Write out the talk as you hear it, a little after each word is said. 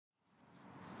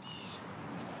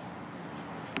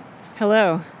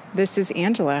Hello, this is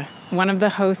Angela, one of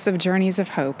the hosts of Journeys of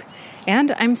Hope,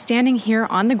 and I'm standing here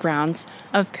on the grounds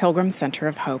of Pilgrim Center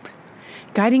of Hope.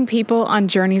 Guiding people on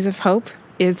Journeys of Hope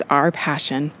is our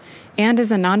passion, and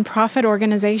as a nonprofit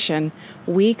organization,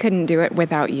 we couldn't do it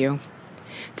without you.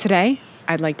 Today,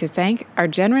 I'd like to thank our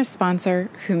generous sponsor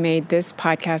who made this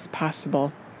podcast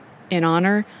possible, in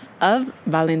honor of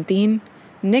Valentin,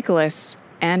 Nicholas,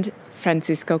 and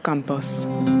Francisco Campos.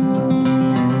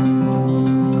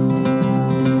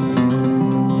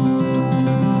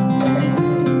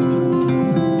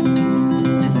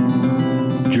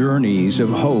 Journeys of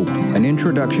Hope, an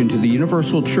introduction to the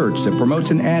universal church that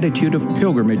promotes an attitude of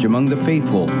pilgrimage among the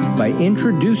faithful by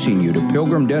introducing you to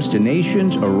pilgrim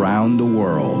destinations around the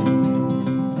world.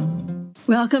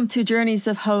 Welcome to Journeys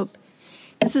of Hope.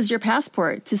 This is your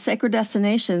passport to sacred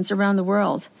destinations around the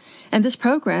world. And this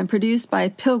program, produced by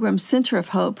Pilgrim Center of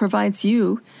Hope, provides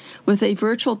you with a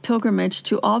virtual pilgrimage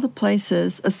to all the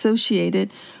places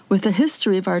associated with the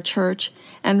history of our church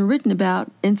and written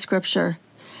about in Scripture.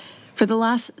 For the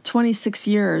last 26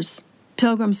 years,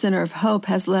 Pilgrim Center of Hope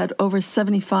has led over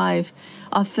 75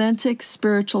 authentic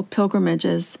spiritual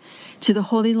pilgrimages to the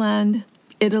Holy Land,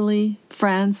 Italy,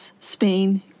 France,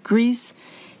 Spain, Greece,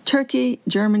 Turkey,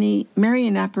 Germany,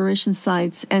 Marian apparition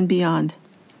sites, and beyond.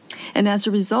 And as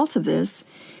a result of this,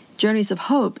 Journeys of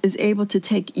Hope is able to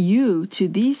take you to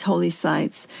these holy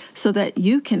sites so that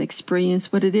you can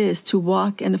experience what it is to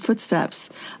walk in the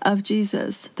footsteps of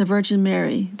Jesus, the Virgin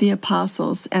Mary, the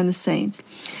apostles, and the saints.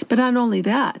 But not only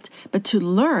that, but to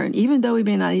learn, even though we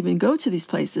may not even go to these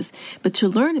places, but to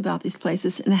learn about these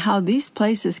places and how these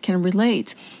places can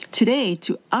relate today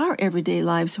to our everyday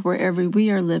lives wherever we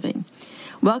are living.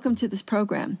 Welcome to this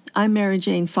program. I'm Mary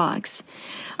Jane Fox.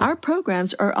 Our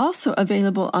programs are also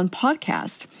available on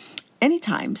podcast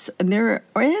anytime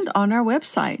and on our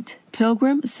website,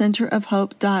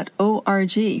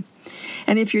 pilgrimcenterofhope.org.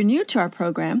 And if you're new to our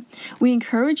program, we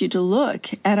encourage you to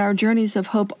look at our Journeys of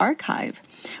Hope archive,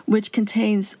 which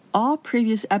contains all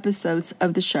previous episodes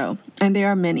of the show, and there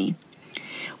are many.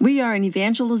 We are an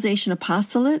evangelization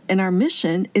apostolate, and our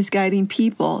mission is guiding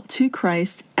people to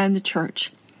Christ and the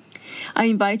church. I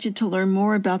invite you to learn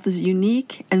more about this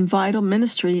unique and vital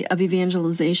ministry of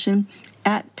evangelization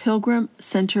at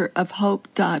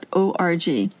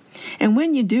pilgrimcenterofhope.org. And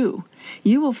when you do,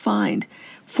 you will find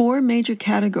 4 major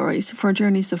categories for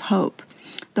Journeys of Hope: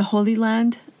 the Holy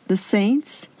Land, the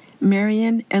Saints,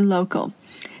 Marian, and local.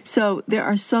 So there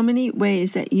are so many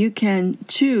ways that you can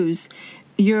choose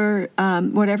your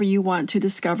whatever you want to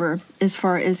discover as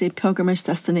far as a pilgrimage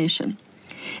destination.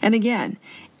 And again,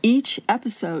 each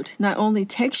episode not only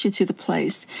takes you to the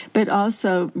place, but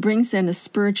also brings in a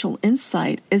spiritual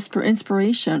insight,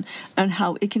 inspiration on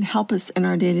how it can help us in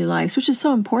our daily lives, which is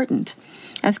so important.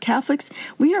 As Catholics,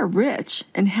 we are rich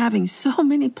in having so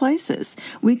many places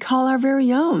we call our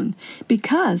very own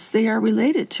because they are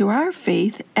related to our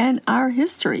faith and our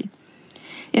history.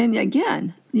 And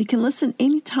again, you can listen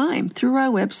anytime through our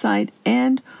website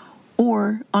and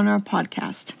or on our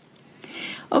podcast.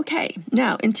 Okay,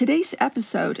 now in today's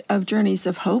episode of Journeys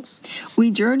of Hope, we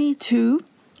journey to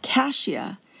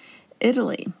Cascia,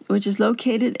 Italy, which is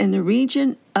located in the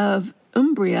region of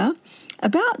Umbria,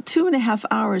 about 2.5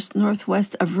 hours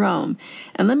northwest of Rome.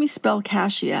 And let me spell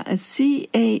Cascia as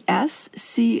Cascia.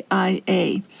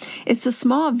 It's a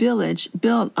small village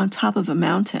built on top of a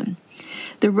mountain.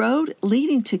 The road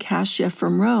leading to Cascia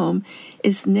from Rome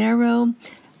is narrow,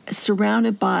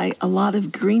 surrounded by a lot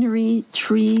of greenery,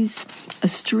 trees, a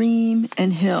stream,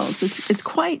 and hills. It's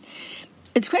quite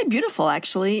beautiful,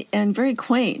 actually, and very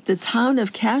quaint. The town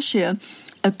of Cascia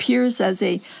appears as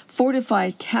a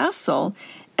fortified castle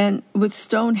and with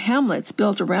stone hamlets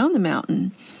built around the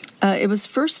mountain. It was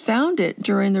first founded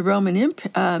during the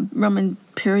Roman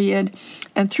period,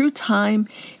 and through time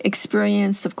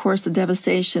experienced, of course, the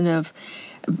devastation of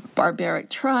barbaric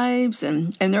tribes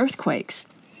and earthquakes.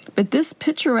 But this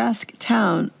picturesque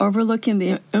town overlooking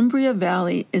the Umbria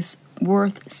Valley is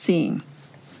worth seeing.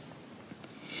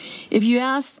 If you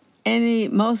ask any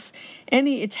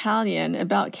Italian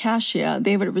about Cascia,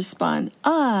 they would respond,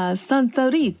 Santa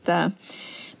Rita,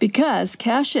 because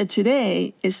Cascia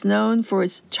today is known for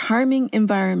its charming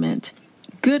environment,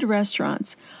 good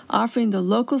restaurants offering the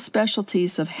local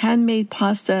specialties of handmade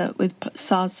pasta with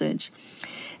sausage,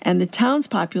 and the town's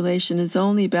population is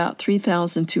only about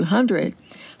 3,200.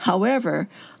 However,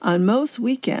 on most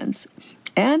weekends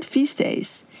and feast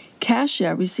days,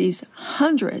 Cascia receives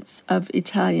hundreds of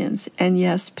Italians and,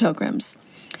 yes, pilgrims.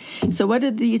 So what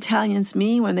did the Italians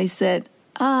mean when they said,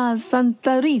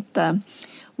 Santa Rita?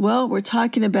 Well, we're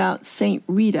talking about Saint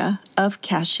Rita of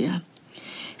Cascia.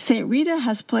 St. Rita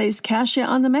has placed Cascia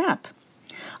on the map.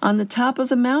 On the top of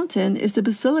the mountain is the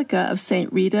Basilica of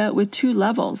St. Rita with 2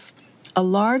 levels, a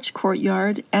large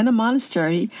courtyard and a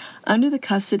monastery under the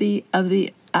custody of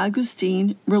the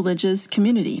Augustine religious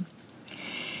community.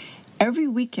 Every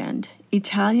weekend,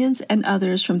 Italians and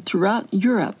others from throughout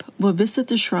Europe will visit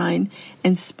the shrine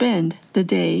and spend the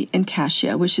day in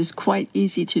Cascia, which is quite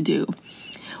easy to do.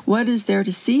 What is there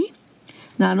to see?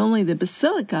 Not only the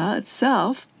basilica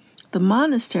itself, the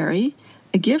monastery,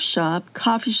 a gift shop,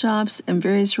 coffee shops, and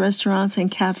various restaurants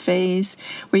and cafes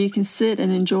where you can sit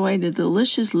and enjoy the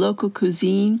delicious local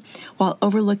cuisine while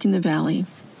overlooking the valley.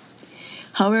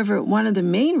 However, one of the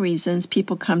main reasons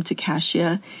people come to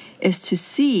Cascia is to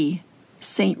see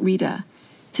St. Rita,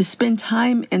 to spend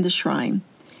time in the shrine,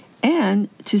 and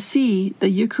to see the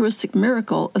Eucharistic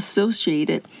miracle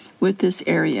associated with this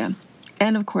area,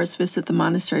 and of course visit the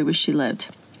monastery where she lived.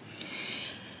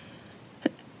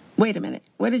 Wait a minute.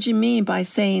 What did I mean by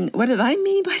saying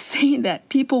that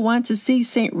people want to see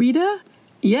St. Rita?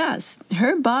 Yes,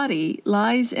 her body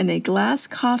lies in a glass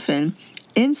coffin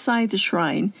inside the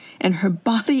shrine, and her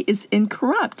body is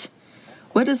incorrupt.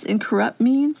 What does incorrupt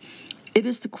mean? It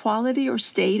is the quality or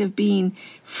state of being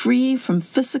free from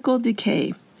physical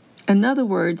decay. In other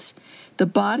words, the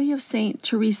body of St.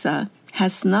 Teresa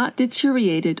has not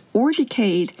deteriorated or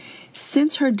decayed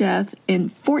since her death in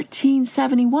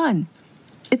 1471.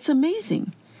 It's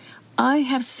amazing. I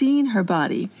have seen her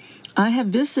body. I have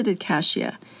visited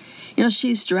Cascia.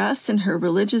 She's dressed in her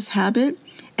religious habit,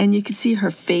 and you can see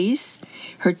her face,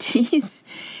 her teeth,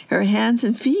 her hands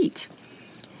and feet.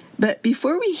 But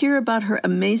before we hear about her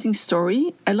amazing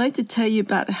story, I'd like to tell you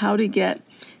about how to get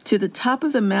to the top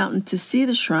of the mountain to see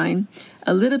the shrine,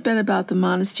 a little bit about the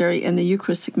monastery and the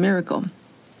Eucharistic miracle.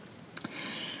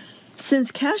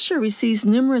 Since Cascia receives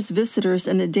numerous visitors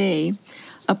in a day,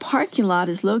 a parking lot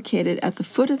is located at the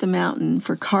foot of the mountain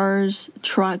for cars,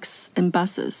 trucks, and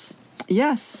buses.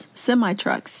 Yes,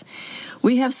 semi-trucks.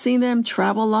 We have seen them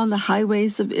travel along the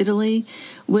highways of Italy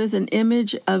with an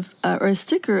image of or a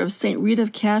sticker of St. Rita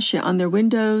of Cascia on their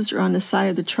windows or on the side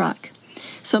of the truck.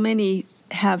 So many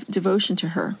have devotion to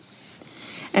her.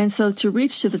 And so to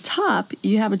reach to the top,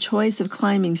 you have a choice of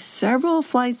climbing several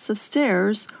flights of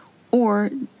stairs,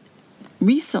 or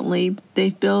recently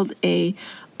they've built a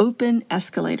open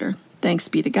escalator. Thanks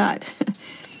be to God.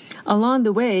 Along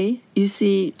the way, you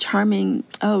see charming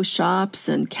shops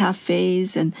and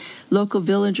cafes and local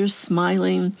villagers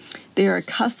smiling. They are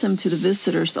accustomed to the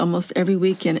visitors almost every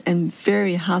weekend and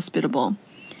very hospitable.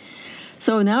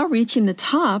 So now reaching the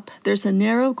top, there's a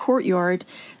narrow courtyard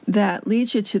that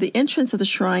leads you to the entrance of the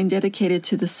shrine dedicated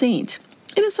to the saint.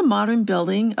 It is a modern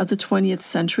building of the 20th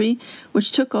century,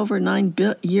 which took over 9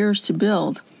 years to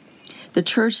build. The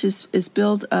church is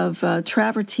built of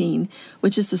travertine,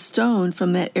 which is a stone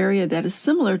from that area that is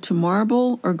similar to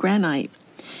marble or granite.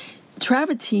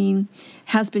 Travertine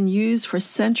has been used for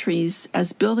centuries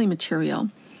as building material.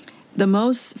 The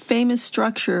most famous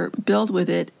structure built with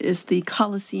it is the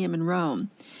Colosseum in Rome.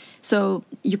 So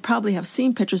you probably have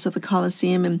seen pictures of the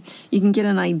Colosseum, and you can get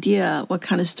an idea what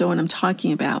kind of stone I'm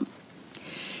talking about.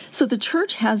 So the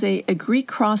church has a Greek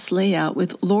cross layout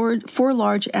with 4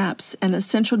 large apses and a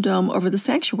central dome over the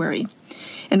sanctuary.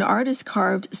 An artist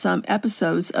carved some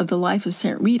episodes of the life of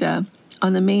St. Rita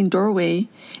on the main doorway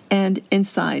and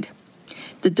inside.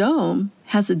 The dome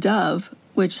has a dove,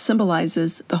 which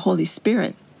symbolizes the Holy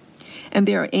Spirit. And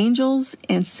there are angels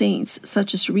and saints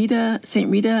such as St.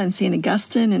 Rita and St.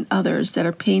 Augustine and others that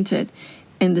are painted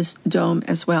in this dome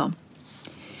as well.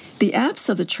 The apse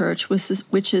of the church,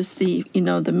 which is the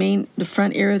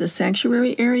front area, the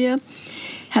sanctuary area,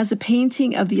 has a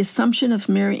painting of the Assumption of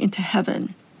Mary into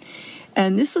heaven.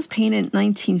 And this was painted in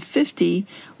 1950,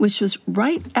 which was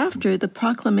right after the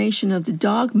proclamation of the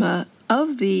dogma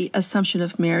of the Assumption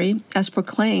of Mary as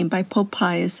proclaimed by Pope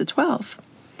Pius XII.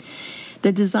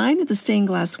 The design of the stained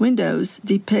glass windows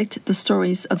depict the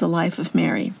stories of the life of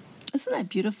Mary. Isn't that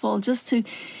beautiful? Just to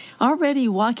already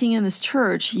walking in this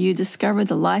church, you discover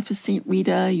the life of St.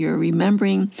 Rita. You're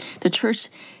remembering the church.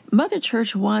 Mother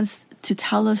Church wants to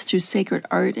tell us through sacred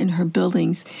art in her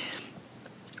buildings,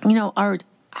 our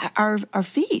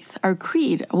faith, our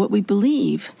creed, what we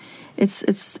believe.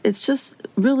 It's just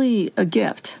really a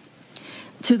gift.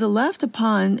 To the left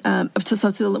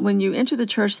when you enter the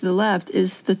church, to the left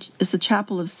is the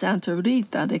chapel of Santa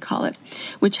Rita, they call it,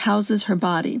 which houses her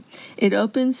body. It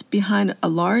opens behind a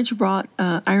large wrought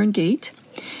iron gate.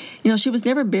 She was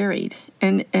never buried,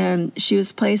 and she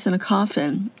was placed in a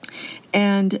coffin.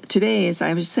 And today, as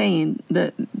I was saying,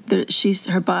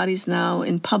 her body's now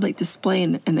in public display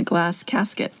in a glass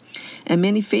casket, and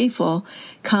many faithful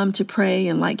come to pray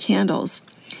and light candles.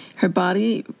 Her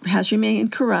body has remained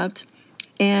incorrupt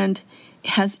and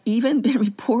has even been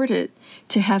reported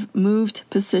to have moved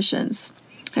positions.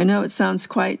 I know it sounds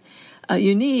quite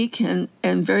unique and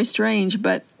very strange,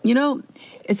 but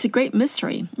it's a great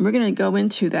mystery. We're going to go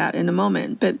into that in a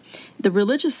moment, but the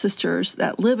religious sisters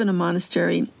that live in a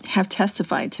monastery have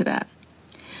testified to that.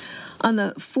 On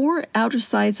the four outer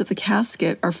sides of the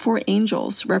casket are four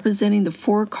angels representing the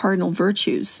four cardinal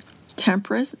virtues: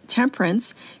 temperance,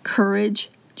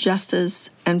 courage, justice,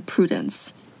 and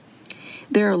prudence.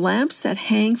 There are lamps that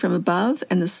hang from above,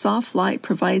 and the soft light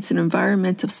provides an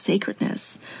environment of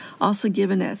sacredness, also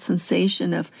giving that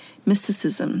sensation of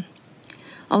mysticism.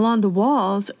 Along the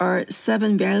walls are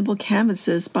 7 valuable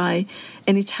canvases by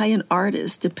an Italian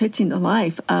artist depicting the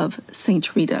life of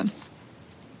Saint Rita.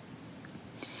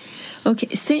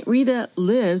 Okay, Saint Rita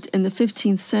lived in the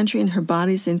 15th century and her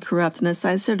body is incorrupt. And as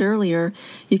I said earlier,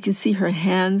 you can see her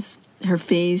hands, her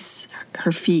face,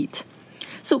 her feet.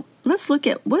 So let's look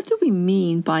at what do we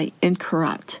mean by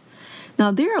incorrupt.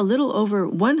 Now, there are a little over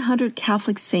 100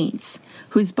 Catholic saints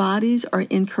whose bodies are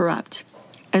incorrupt,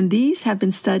 and these have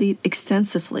been studied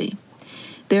extensively.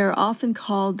 They are often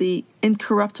called the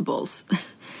incorruptibles.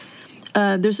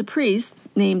 There's a priest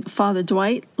named Father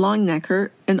Dwight Longnecker,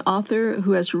 an author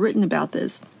who has written about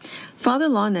this. Father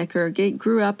Longnecker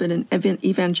grew up in an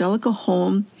evangelical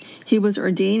home. He was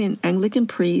ordained an Anglican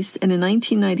priest, and in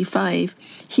 1995,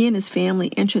 he and his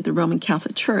family entered the Roman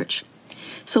Catholic Church.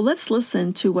 So let's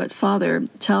listen to what Father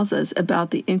tells us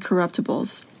about the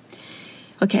incorruptibles.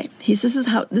 Okay, this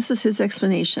is his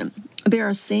explanation. There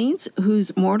are saints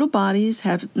whose mortal bodies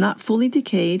have not fully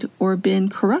decayed or been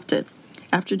corrupted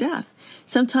after death.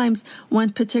 Sometimes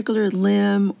one particular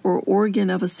limb or organ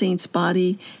of a saint's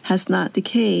body has not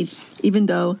decayed, even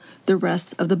though the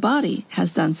rest of the body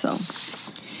has done so.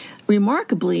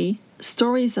 Remarkably,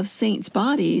 stories of saints'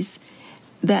 bodies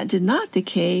that did not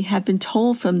decay have been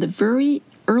told from the very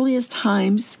earliest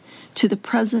times to the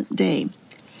present day.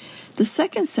 The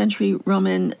 2nd century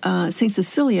Roman Saint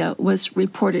Cecilia was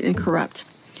reported incorrupt,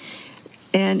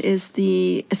 and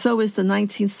so is the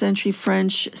 19th century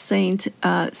French Saint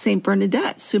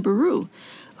Bernadette Soubirous,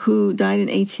 who died in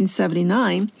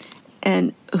 1879,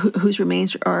 and whose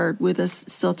remains are with us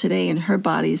still today, and her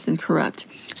body is incorrupt.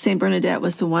 Saint Bernadette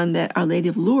was the one that Our Lady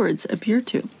of Lourdes appeared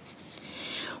to.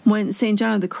 When Saint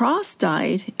John of the Cross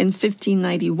died in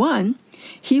 1591,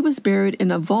 he was buried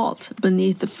in a vault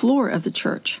beneath the floor of the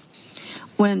church.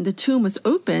 When the tomb was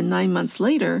opened 9 months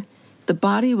later, the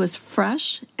body was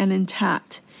fresh and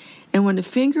intact, and when a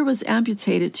finger was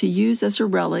amputated to use as a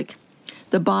relic,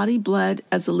 the body bled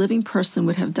as a living person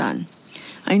would have done.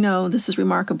 I know, this is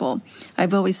remarkable.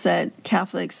 I've always said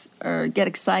Catholics get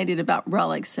excited about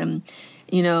relics and,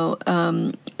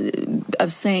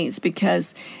 of saints,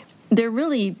 because they're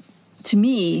really, to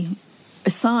me,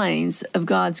 signs of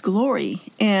God's glory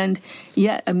and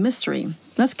yet a mystery.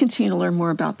 Let's continue to learn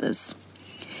more about this.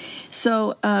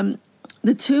 So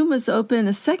the tomb was opened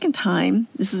a second time.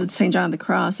 This is at St. John of the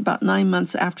Cross, about 9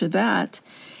 months after that.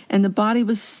 And the body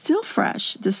was still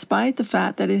fresh, despite the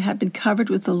fact that it had been covered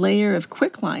with a layer of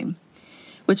quicklime,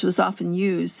 which was often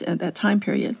used at that time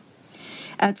period.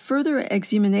 At further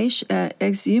exhumation, what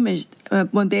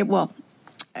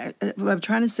I'm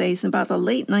trying to say is in about the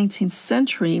late 19th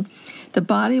century, the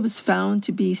body was found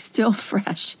to be still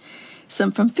fresh,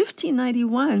 from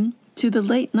 1591 to the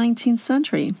late 19th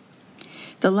century.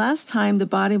 The last time the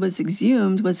body was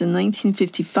exhumed was in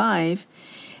 1955,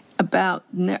 about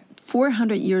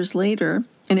 400 years later,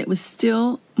 and it was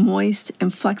still moist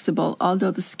and flexible,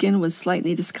 although the skin was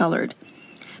slightly discolored.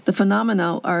 The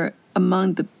phenomena are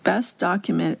among the best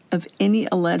documented of any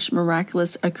alleged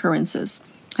miraculous occurrences.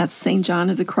 That's St. John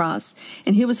of the Cross,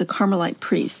 and he was a Carmelite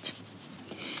priest.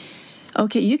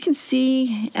 Okay, you can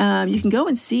go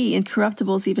and see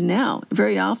incorruptibles even now.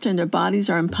 Very often their bodies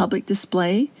are in public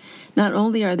display. Not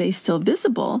only are they still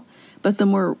visible, but the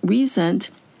more recent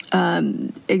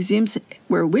exhumes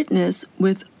were witnessed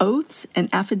with oaths and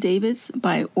affidavits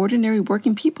by ordinary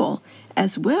working people,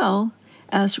 as well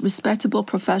as respectable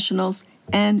professionals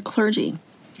and clergy.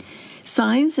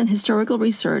 Science and historical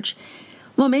research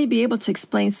may be able to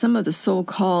explain some of the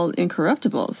so-called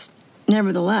incorruptibles.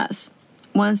 Nevertheless,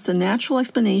 once the natural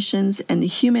explanations and the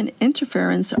human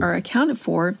interference are accounted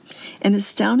for, an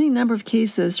astounding number of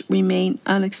cases remain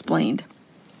unexplained.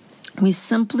 We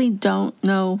simply don't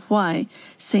know why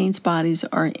saints' bodies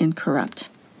are incorrupt.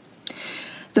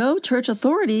 Though church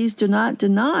authorities do not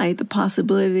deny the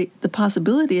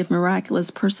possibility of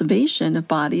miraculous preservation of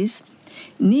bodies,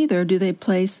 neither do they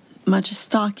place much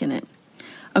stock in it.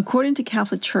 According to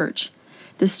Catholic Church,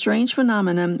 this strange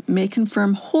phenomenon may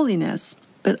confirm holiness,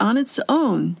 but on its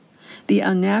own The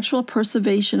unnatural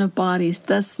preservation of bodies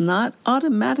does not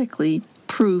automatically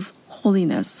prove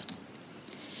holiness.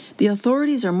 The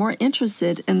authorities are more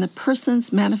interested in the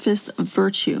person's manifest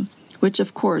virtue, which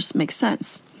of course makes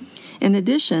sense. In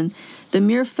addition, the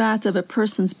mere fact of a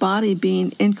person's body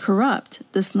being incorrupt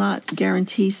does not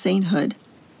guarantee sainthood.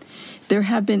 There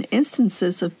have been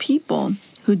instances of people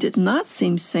who did not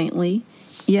seem saintly,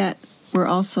 yet were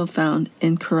also found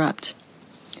incorrupt.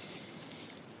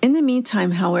 In the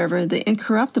meantime, however, the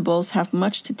incorruptibles have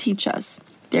much to teach us.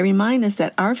 They remind us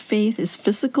that our faith is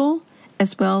physical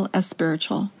as well as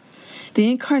spiritual. The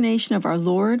incarnation of our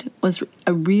Lord was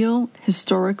a real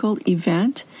historical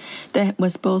event that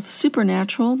was both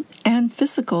supernatural and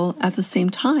physical at the same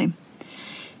time.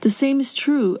 The same is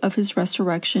true of his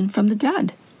resurrection from the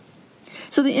dead.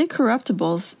 So the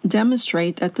incorruptibles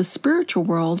demonstrate that the spiritual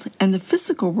world and the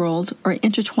physical world are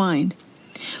intertwined.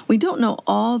 We don't know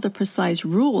all the precise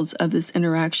rules of this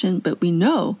interaction, but we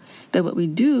know that what we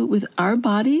do with our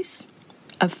bodies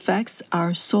affects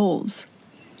our souls,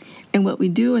 and what we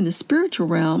do in the spiritual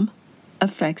realm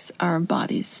affects our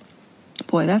bodies.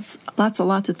 Boy, that's a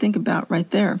lot to think about right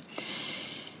there.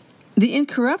 The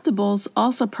incorruptibles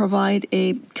also provide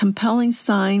a compelling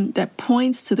sign that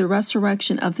points to the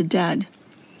resurrection of the dead,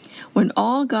 when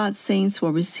all God's saints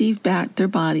will receive back their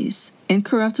bodies,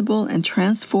 incorruptible and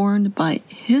transformed by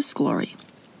his glory.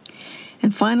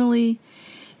 And finally,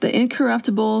 the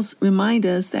incorruptibles remind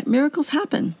us that miracles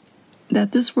happen,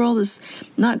 that this world is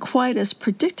not quite as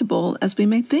predictable as we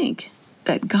may think,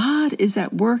 that God is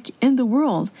at work in the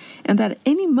world, and that at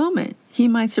any moment he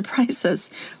might surprise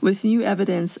us with new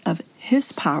evidence of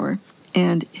his power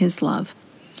and his love.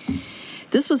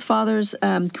 This was Father's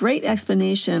great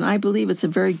explanation. I believe it's a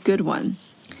very good one.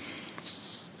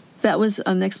 That was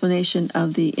an explanation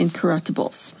of the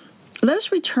incorruptibles. Let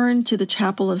us return to the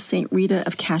chapel of St. Rita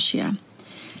of Cascia.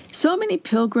 So many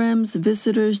pilgrims,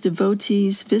 visitors,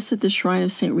 devotees visit the shrine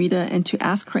of St. Rita and to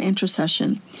ask her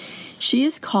intercession. She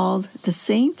is called the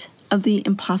Saint of the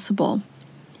Impossible.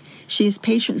 She is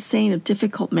patron saint of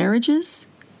difficult marriages,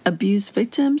 abused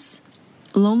victims,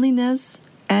 loneliness,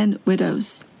 and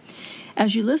widows.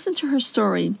 As you listen to her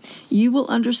story, you will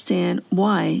understand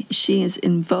why she is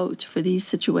invoked for these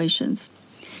situations.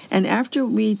 And after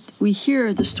we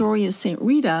hear the story of St.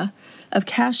 Rita of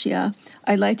Cascia,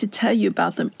 I'd like to tell you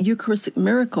about the Eucharistic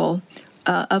miracle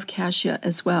of Cascia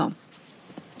as well.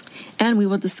 And we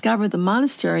will discover the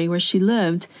monastery where she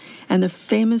lived and the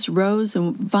famous rose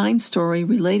and vine story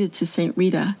related to St.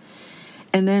 Rita.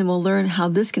 And then we'll learn how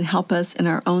this can help us in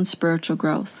our own spiritual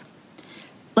growth.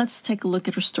 Let's take a look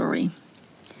at her story.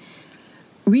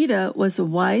 Rita was a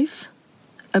wife,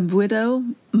 a widow,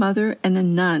 mother, and a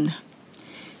nun.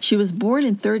 She was born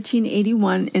in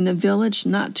 1381 in a village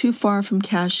not too far from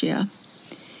Cascia.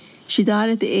 She died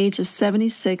at the age of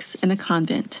 76 in a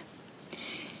convent.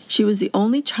 She was the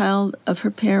only child of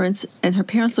her parents, and her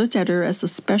parents looked at her as a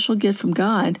special gift from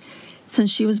God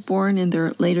since she was born in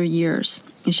their later years,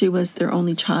 and she was their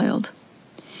only child.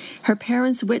 Her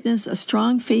parents witnessed a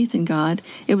strong faith in God.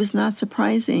 It was not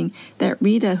surprising that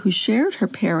Rita, who shared her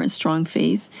parents' strong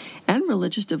faith and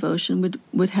religious devotion,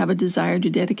 would have a desire to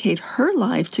dedicate her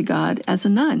life to God as a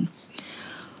nun.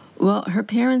 Well, her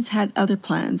parents had other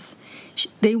plans.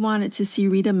 They wanted to see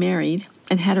Rita married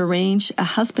and had arranged a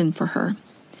husband for her.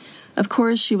 Of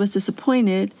course, she was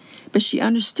disappointed, but she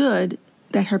understood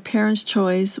that her parents'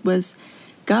 choice was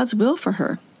God's will for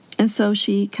her, and so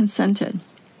she consented.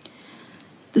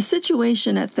 The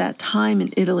situation at that time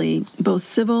in Italy, both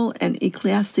civil and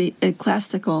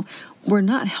ecclesiastical, were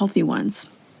not healthy ones.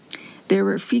 There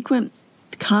were frequent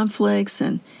conflicts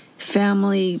and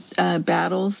family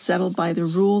battles settled by the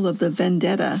rule of the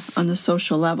vendetta on the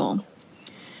social level.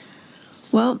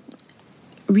 Well,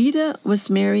 Rita was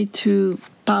married to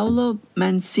Paolo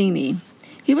Mancini.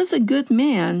 He was a good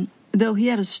man, though he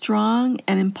had a strong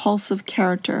and impulsive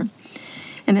character.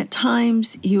 And at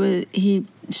times he was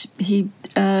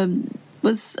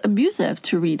abusive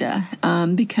to Rita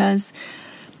because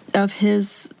of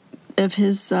his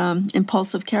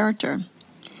impulsive character.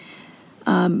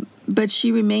 But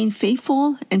she remained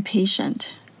faithful and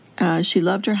patient. She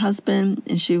loved her husband,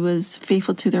 and she was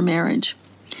faithful to their marriage.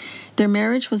 Their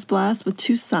marriage was blessed with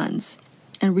 2 sons,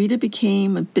 and Rita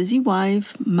became a busy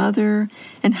wife, mother,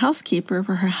 and housekeeper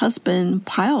where her husband,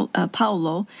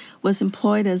 Paolo, was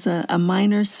employed as a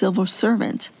minor civil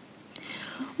servant.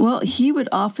 Well, he would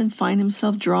often find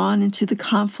himself drawn into the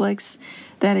conflicts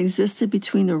that existed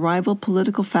between the rival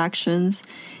political factions,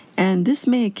 and this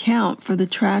may account for the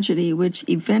tragedy which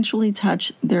eventually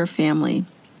touched their family.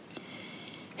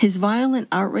 His violent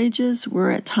outrages were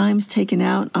at times taken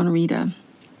out on Rita.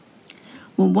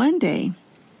 Well, one day,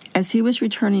 as he was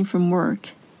returning from work,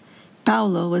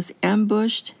 Paolo was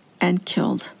ambushed and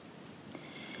killed.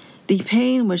 The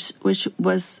pain which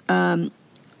this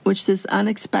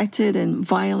unexpected and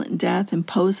violent death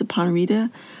imposed upon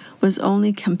Rita was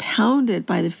only compounded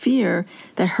by the fear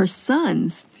that her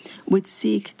sons would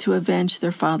seek to avenge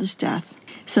their father's death.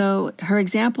 So her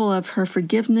example of her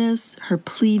forgiveness, her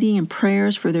pleading and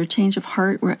prayers for their change of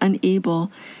heart were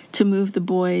unable to move the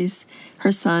boys,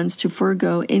 her sons, to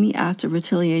forego any act of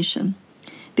retaliation.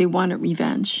 They wanted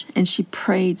revenge, and she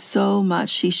prayed so much,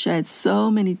 she shed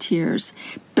so many tears,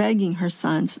 begging her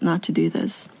sons not to do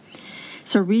this.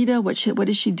 So Rita, what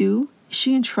did she do?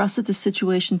 She entrusted the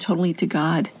situation totally to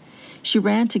God. She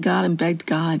ran to God and begged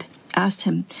God, asked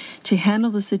him to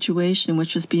handle the situation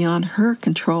which was beyond her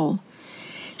control.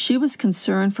 She was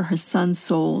concerned for her sons'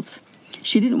 souls.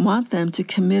 She didn't want them to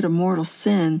commit a mortal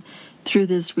sin through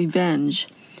this revenge.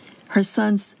 Her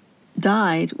sons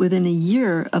died within a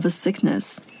year of a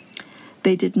sickness.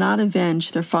 They did not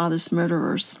avenge their father's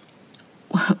murderers.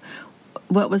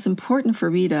 What was important for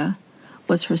Rita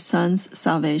was her son's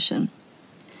salvation.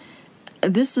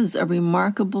 This is a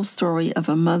remarkable story of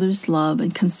a mother's love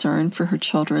and concern for her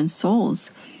children's souls.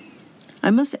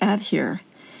 I must add here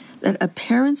that a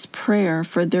parent's prayer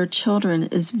for their children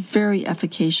is very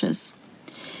efficacious.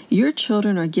 Your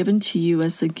children are given to you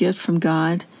as a gift from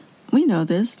God. We know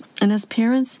this. And as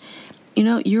parents,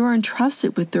 you are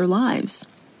entrusted with their lives.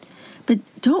 But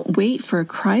don't wait for a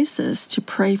crisis to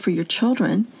pray for your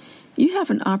children. You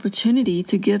have an opportunity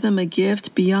to give them a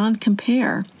gift beyond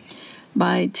compare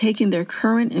by taking their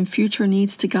current and future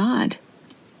needs to God.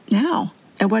 Now,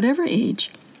 at whatever age,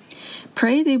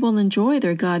 pray they will enjoy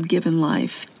their God-given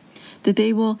life, that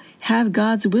they will have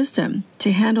God's wisdom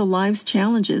to handle life's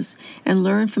challenges and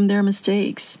learn from their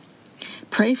mistakes.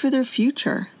 Pray for their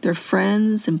future, their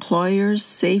friends, employers,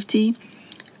 safety,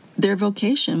 their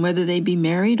vocation, whether they be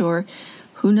married or,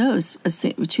 who knows,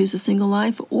 choose a single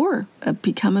life or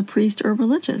become a priest or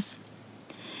religious.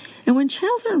 And when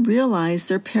children realize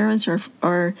their parents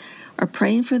are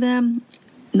praying for them,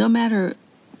 no matter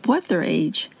what their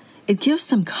age, it gives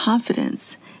them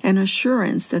confidence and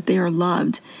assurance that they are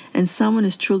loved and someone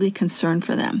is truly concerned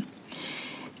for them.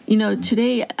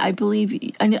 Today, I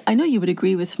believe, I know you would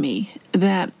agree with me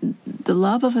that the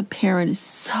love of a parent is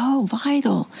so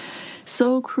vital,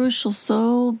 so crucial,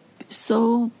 so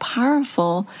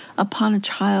powerful upon a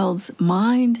child's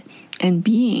mind and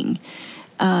being,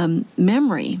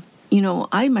 memory.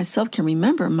 I myself can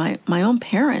remember my own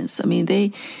parents.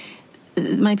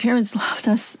 My parents loved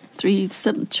us 3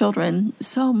 children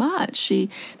so much. They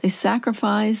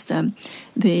sacrificed.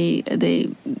 They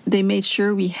made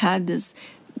sure we had this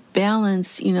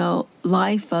balanced,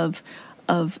 life of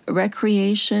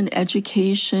recreation,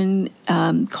 education,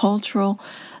 cultural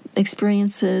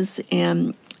experiences,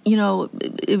 and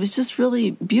it was just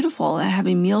really beautiful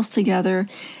having meals together.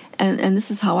 And this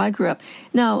is how I grew up.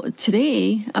 Now,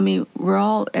 today,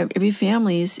 every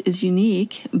family is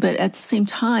unique, but at the same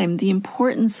time, the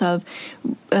importance of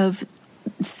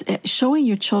showing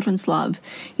your children's love.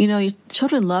 Your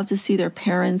children love to see their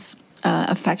parents'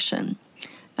 affection,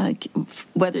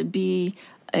 whether it be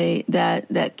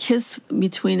that kiss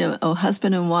between a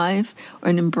husband and wife or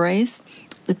an embrace.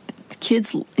 The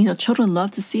kids, children love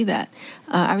to see that.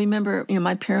 I remember,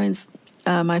 my parents.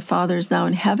 My father's now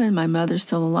in heaven. My mother's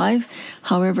still alive.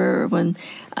 However, when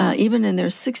even in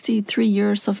their 63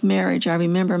 years of marriage, I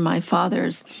remember my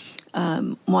father's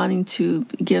wanting to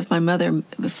give my mother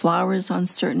flowers on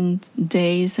certain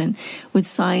days and would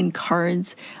sign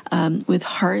cards with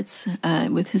hearts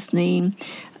with his name,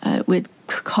 would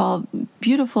call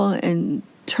beautiful in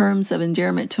terms of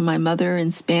endearment to my mother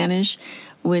in Spanish,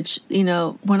 which,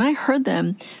 when I heard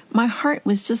them, my heart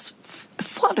was just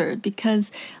fluttered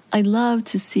because I love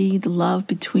to see the love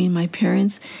between my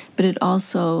parents, but it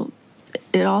also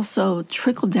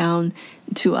trickled down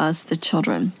to us, the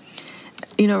children.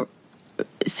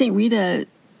 St. Rita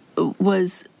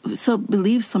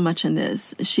believed so much in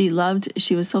this. She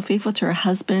was so faithful to her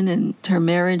husband and to her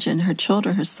marriage and her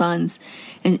children, her sons,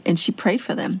 and she prayed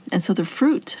for them. And so the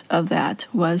fruit of that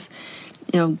was,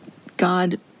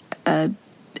 God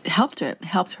helped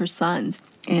her sons,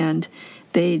 and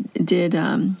they did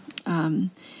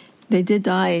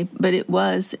die, but it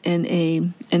was in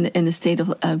the state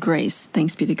of grace.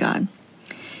 Thanks be to God.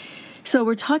 So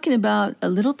we're talking about a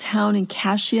little town in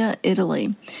Cascia,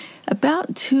 Italy,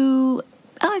 about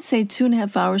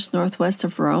 2.5 hours northwest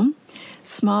of Rome.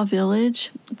 Small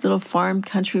village, little farm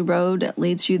country road that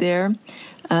leads you there.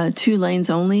 2 lanes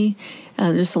only.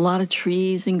 There's a lot of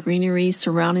trees and greenery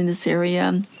surrounding this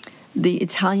area. The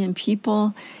Italian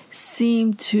people,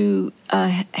 seemed to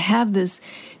have this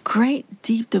great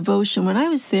deep devotion. When I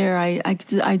was there,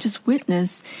 I just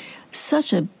witnessed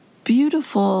such a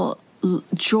beautiful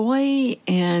joy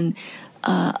and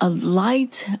a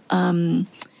light,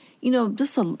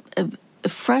 just a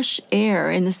fresh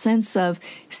air in the sense of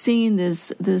seeing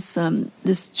this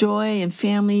joy and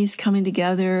families coming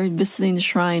together, visiting the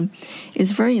shrine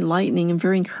is very enlightening and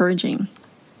very encouraging.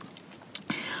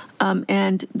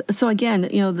 And so again,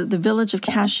 the village of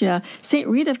Cascia, St.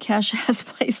 Rita of Cascia has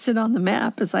placed it on the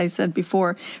map, as I said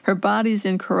before. Her body's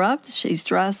incorrupt. She's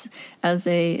dressed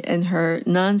in her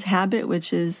nun's habit,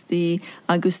 which is the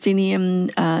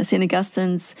Augustinian, St.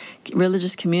 Augustine's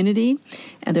religious community.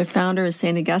 And their founder is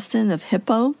St. Augustine of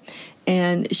Hippo.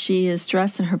 And she is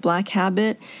dressed in her black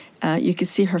habit. You can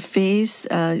see her face,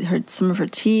 some of her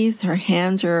teeth. Her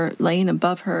hands are laying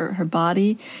above her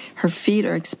body. Her feet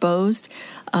are exposed.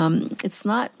 It's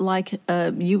not like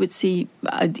you would see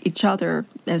each other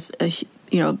as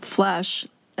flesh,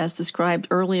 as described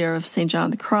earlier of St.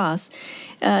 John the Cross.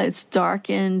 It's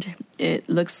darkened. It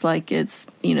looks like it's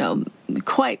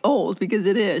quite old, because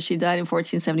it is. She died in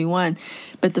 1471,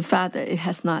 but the fact that it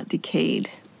has not decayed,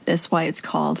 that's why it's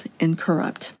called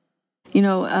incorrupt. We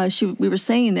were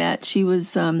saying that she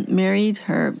was married,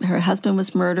 her husband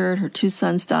was murdered, her 2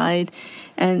 sons died,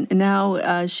 and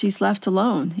now she's left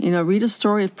alone. Rita's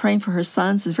story of praying for her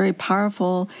sons is very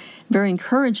powerful, very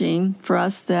encouraging for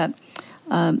us that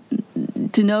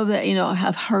to know that,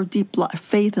 have her deep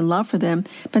faith and love for them.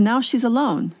 But now she's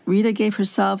alone. Rita gave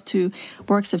herself to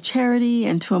works of charity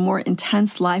and to a more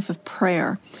intense life of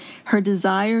prayer. Her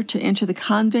desire to enter the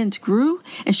convent grew,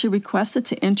 and she requested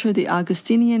to enter the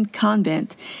Augustinian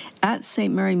convent at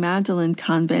St. Mary Magdalene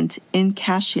Convent in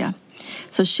Cascia.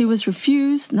 So she was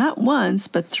refused not once,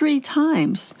 but 3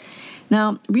 times.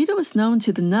 Now, Rita was known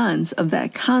to the nuns of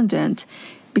that convent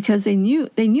because they knew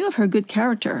of her good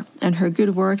character and her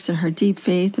good works and her deep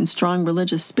faith and strong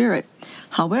religious spirit.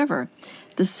 However,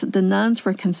 the nuns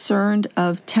were concerned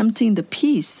of tempting the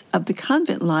peace of the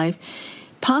convent life,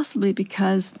 possibly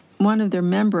because one of their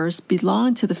members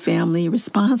belonged to the family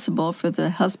responsible for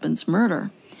the husband's murder.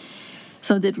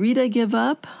 So did Rita give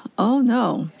up? Oh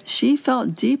no. She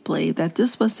felt deeply that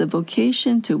this was the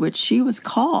vocation to which she was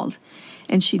called,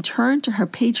 and she turned to her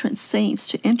patron saints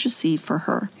to intercede for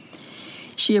her.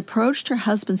 She approached her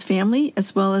husband's family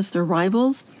as well as their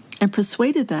rivals and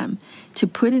persuaded them to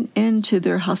put an end to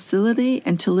their hostility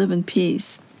and to live in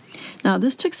peace. Now,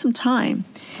 this took some time.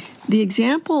 The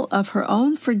example of her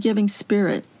own forgiving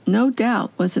spirit no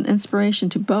doubt was an inspiration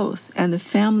to both, and the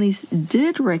families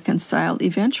did reconcile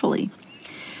eventually.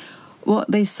 Well,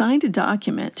 they signed a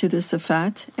document to this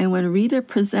effect, and when Rita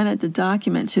presented the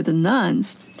document to the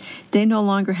nuns, they no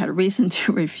longer had reason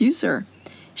to refuse her.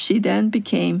 She then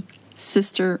became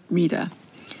Sister Rita.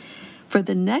 For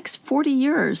the next 40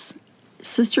 years,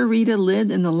 Sister Rita lived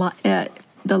in the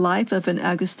life of an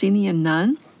Augustinian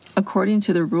nun, according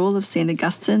to the rule of St.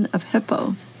 Augustine of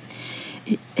Hippo.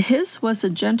 His was a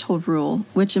gentle rule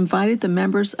which invited the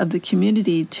members of the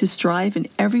community to strive in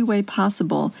every way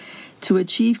possible to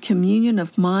achieve communion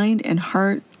of mind and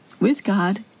heart with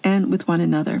God and with one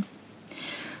another.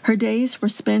 Her days were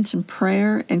spent in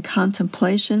prayer and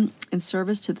contemplation in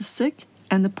service to the sick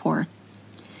and the poor.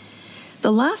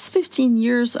 The last 15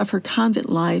 years of her convent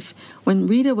life, when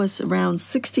Rita was around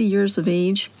 60 years of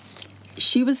age,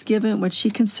 she was given what she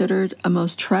considered a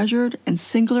most treasured and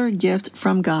singular gift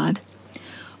from God.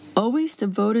 Always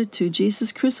devoted to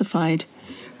Jesus crucified,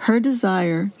 her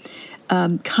desire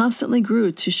constantly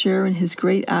grew to share in his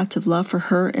great act of love for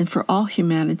her and for all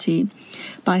humanity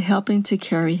by helping to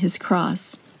carry his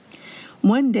cross.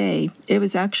 One day, it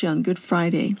was actually on Good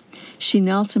Friday, she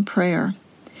knelt in prayer.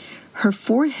 Her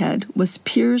forehead was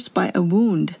pierced by a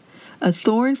wound, a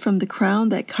thorn from the crown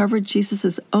that covered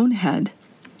Jesus' own head.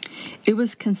 It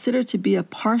was considered to be a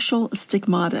partial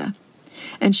stigmata,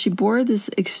 and she bore this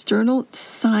external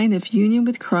sign of union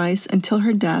with Christ until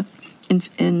her death in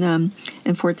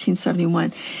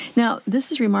 1471. Now,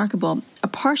 this is remarkable. A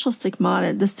partial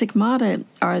stigmata. The stigmata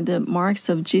are the marks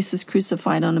of Jesus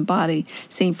crucified on the body.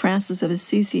 St. Francis of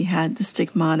Assisi had the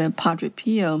stigmata. Padre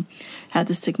Pio had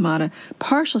the stigmata.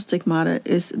 Partial stigmata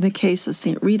is the case of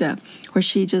St. Rita, where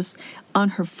she just, on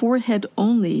her forehead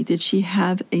only, did she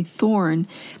have a thorn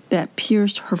that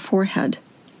pierced her forehead.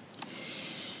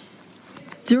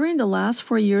 During the last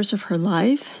 4 years of her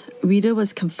life, Rita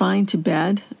was confined to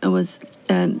bed and was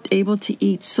able to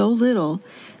eat so little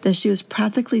that she was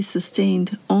practically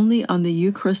sustained only on the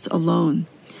Eucharist alone.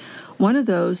 One of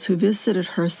those who visited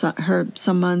her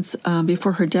some months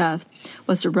before her death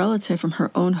was a relative from her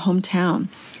own hometown.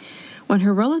 When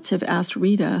her relative asked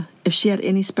Rita, if she had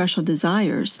any special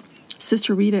desires,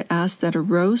 Sister Rita asked that a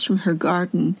rose from her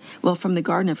garden, from the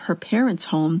garden of her parents'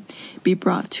 home, be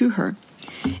brought to her.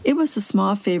 It was a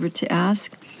small favor to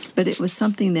ask, but it was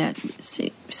something that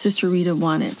Sister Rita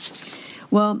wanted.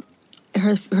 Well,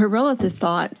 her relative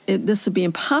thought this would be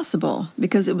impossible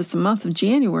because it was the month of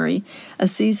January, a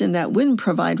season that wouldn't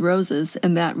provide roses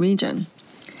in that region.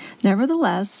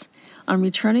 Nevertheless, on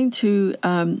returning to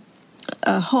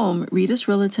home, Rita's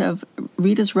relative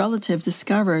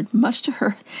discovered, much to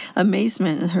her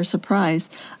amazement and her surprise,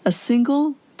 a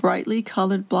single brightly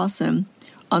colored blossom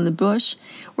on the bush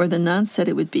where the nun said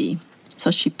it would be. So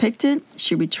she picked it,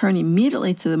 she returned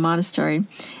immediately to the monastery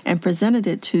and presented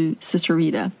it to Sister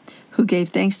Rita, who gave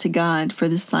thanks to God for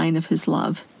this sign of his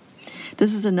love.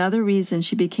 This is another reason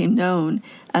she became known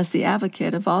as the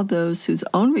advocate of all those whose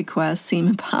own requests seem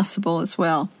impossible as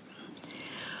well.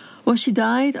 Well, she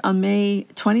died on May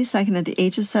 22nd at the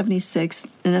age of 76,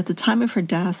 and at the time of her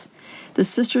death, the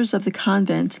sisters of the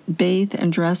convent bathed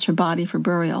and dressed her body for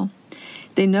burial.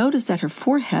 They noticed that her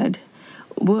forehead,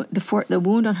 the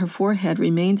wound on her forehead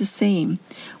remained the same,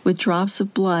 with drops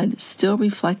of blood still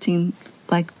reflecting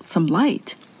like some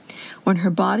light. When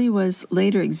her body was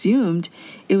later exhumed,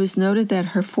 it was noted that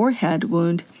her forehead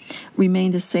wound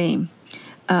remained the same.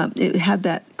 It had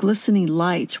that glistening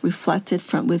light reflected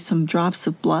with some drops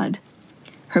of blood.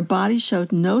 Her body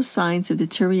showed no signs of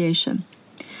deterioration.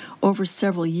 Over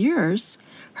several years,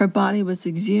 her body was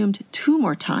exhumed 2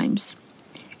 more times,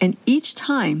 and each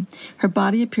time her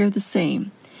body appeared the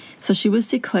same. So she was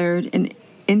declared an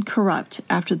incorrupt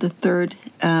after the 3rd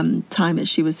time that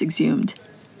she was exhumed.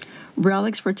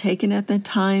 Relics were taken at that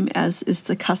time, as is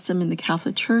the custom in the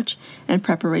Catholic Church, in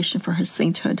preparation for her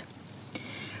sainthood.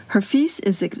 Her feast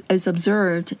is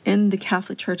observed in the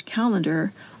Catholic Church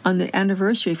calendar on the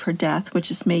anniversary of her death,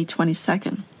 which is May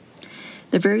 22nd.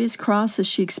 The various crosses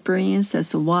she experienced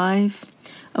as a wife,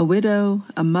 a widow,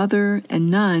 a mother, and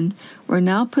nun were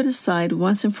now put aside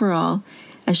once and for all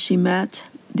as she met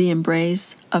the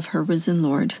embrace of her risen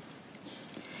Lord.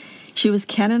 She was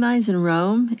canonized in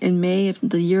Rome in May of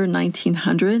the year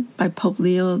 1900 by Pope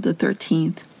Leo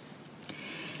XIII.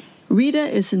 Rita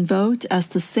is invoked as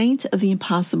the saint of the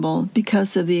impossible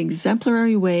because of the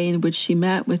exemplary way in which she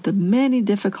met with the many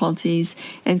difficulties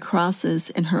and crosses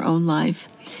in her own life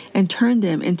and turned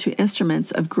them into instruments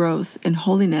of growth and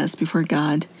holiness before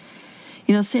God.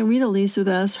 St. Rita leaves with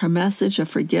us her message of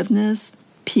forgiveness,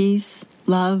 peace,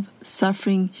 love,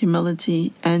 suffering,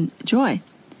 humility, and joy.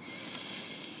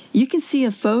 You can see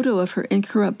a photo of her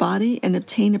incorrupt body and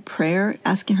obtain a prayer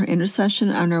asking her intercession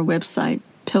on our website,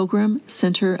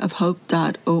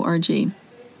 pilgrimcenterofhope.org.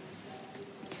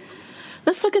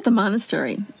 Let's look at the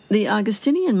monastery. The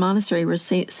Augustinian monastery where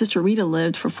Sister Rita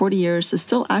lived for 40 years is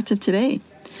still active today.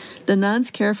 The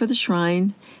nuns care for the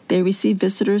shrine, they receive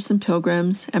visitors and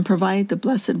pilgrims, and provide the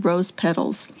blessed rose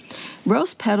petals.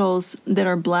 Rose petals that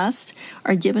are blessed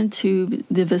are given to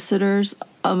the visitors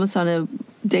almost on a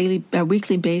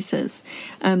weekly basis.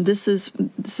 This is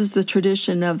the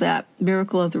tradition of that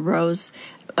miracle of the rose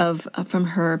from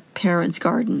her parents'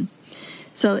 garden.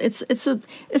 So it's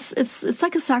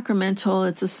like a sacramental.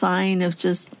 It's a sign of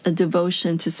just a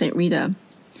devotion to Saint Rita.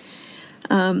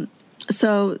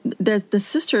 So the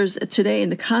sisters today in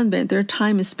the convent, their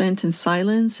time is spent in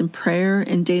silence and prayer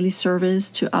and daily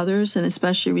service to others, and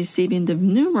especially receiving the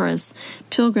numerous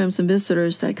pilgrims and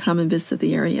visitors that come and visit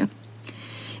the area.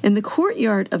 In the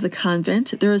courtyard of the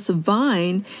convent, there is a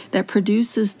vine that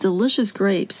produces delicious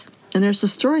grapes, and there's a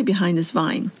story behind this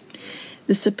vine.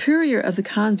 The superior of the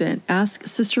convent asked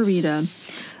Sister Rita,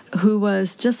 who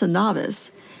was just a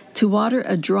novice, to water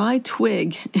a dry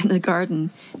twig in the garden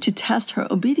to test her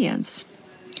obedience.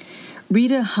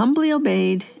 Rita humbly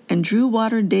obeyed and drew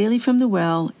water daily from the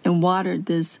well and watered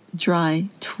this dry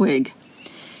twig.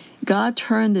 God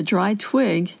turned the dry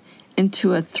twig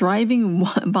into a thriving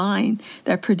vine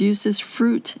that produces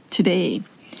fruit today.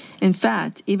 In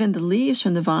fact, even the leaves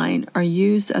from the vine are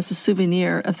used as a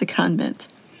souvenir of the convent.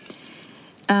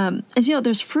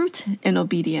 There's fruit in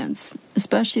obedience,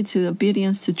 especially to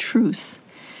obedience to truth.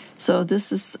 So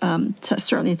this is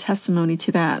certainly a testimony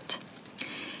to that.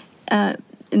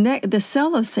 The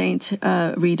cell of Saint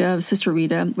Rita, Sister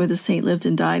Rita, where the saint lived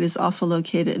and died, is also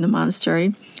located in a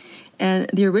monastery. And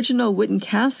the original wooden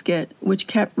casket, which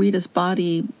kept Rita's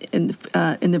body in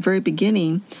the very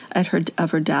beginning of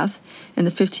her death in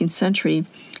the 15th century,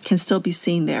 can still be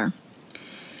seen there.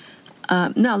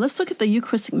 Now, let's look at the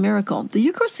Eucharistic miracle. The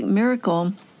Eucharistic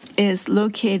miracle is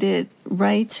located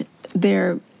right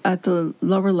there at the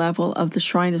lower level of the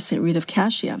shrine of St. Rita of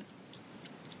Cascia,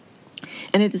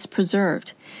 and it is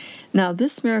preserved. Now,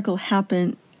 this miracle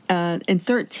happened In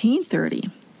 1330,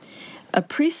 a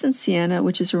priest in Siena,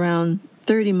 which is around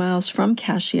 30 miles from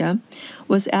Cascia,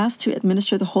 was asked to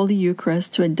administer the Holy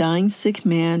Eucharist to a dying sick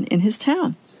man in his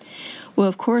town. Well,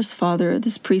 of course,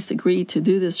 this priest agreed to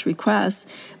do this request,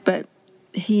 but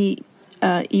he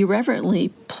irreverently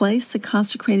placed the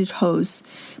consecrated host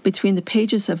between the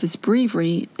pages of his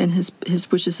breviary and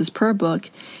which is his prayer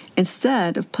book,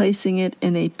 instead of placing it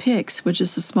in a pyx, which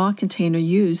is a small container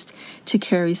used to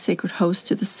carry sacred host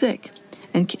to the sick,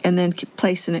 and then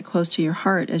placing it close to your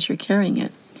heart as you're carrying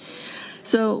it.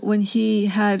 So when he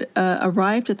had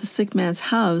arrived at the sick man's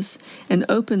house and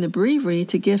opened the breviary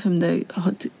to give him the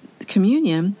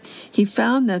communion, he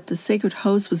found that the sacred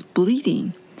host was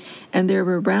bleeding, and there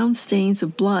were round stains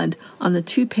of blood on the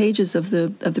 2 pages of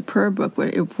the prayer book where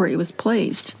it was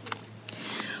placed.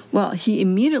 Well, he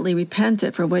immediately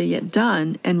repented for what he had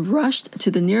done and rushed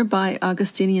to the nearby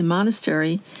Augustinian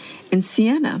monastery in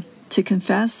Siena to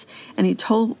confess, and he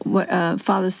told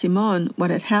Father Simon what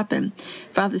had happened.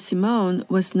 Father Simon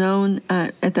was known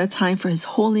at that time for his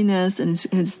holiness and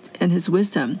his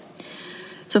wisdom.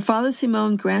 So Father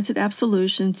Simon granted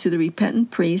absolution to the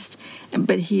repentant priest,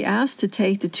 but he asked to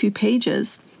take the 2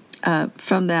 pages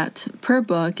from that prayer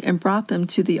book and brought them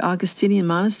to the Augustinian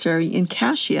monastery in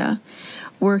Cascia,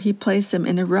 where he placed them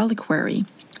in a reliquary,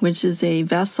 which is a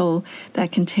vessel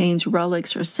that contains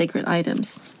relics or sacred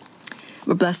items,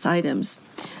 or blessed items.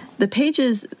 The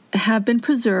pages have been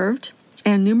preserved,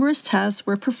 and numerous tests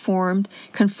were performed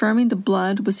confirming the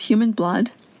blood was human blood.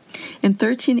 In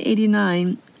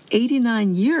 1389,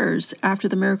 89 years after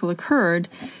the miracle occurred,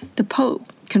 the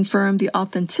Pope confirmed the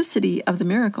authenticity of the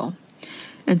miracle.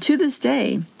 And to this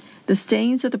day, the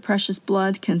stains of the precious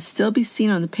blood can still be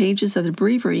seen on the pages of the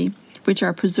breviary, which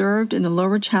are preserved in the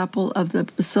lower chapel of the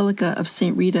Basilica of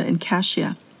St. Rita in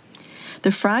Cascia.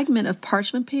 The fragment of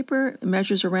parchment paper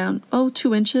measures around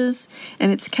 2 inches,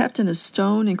 and it's kept in a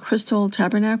stone and crystal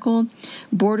tabernacle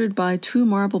bordered by 2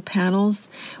 marble panels,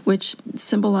 which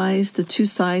symbolize the 2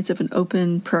 sides of an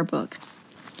open prayer book.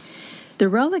 The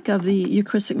relic of the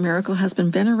Eucharistic miracle has been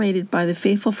venerated by the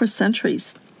faithful for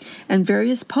centuries, and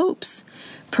various popes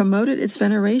promoted its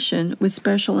veneration with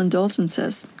special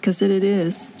indulgences, because it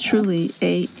is truly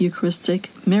a Eucharistic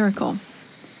miracle.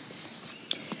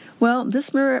 Well,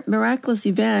 this miraculous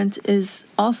event is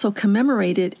also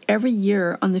commemorated every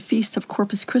year on the Feast of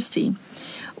Corpus Christi,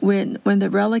 when the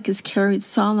relic is carried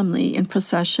solemnly in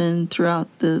procession throughout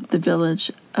the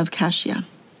village of Cascia.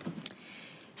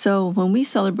 So when we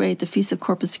celebrate the Feast of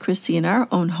Corpus Christi in our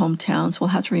own hometowns, we'll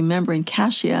have to remember in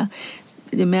Cascia,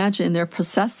 imagine they're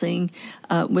processing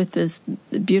with this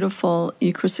beautiful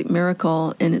Eucharistic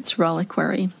miracle in its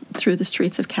reliquary through the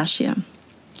streets of Cascia.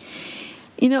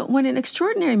 You know, when an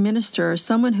extraordinary minister,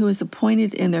 someone who is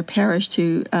appointed in their parish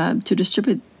to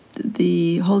distribute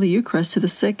the Holy Eucharist to the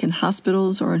sick in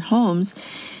hospitals or in homes,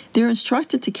 they're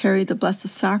instructed to carry the Blessed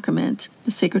Sacrament,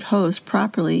 the sacred host,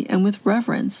 properly and with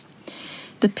reverence.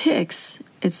 The pyx,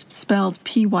 it's spelled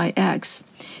Pyx,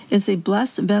 is a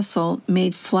blessed vessel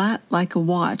made flat like a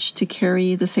watch to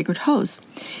carry the sacred host.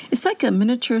 It's like a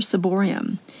miniature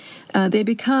ciborium.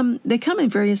 They come in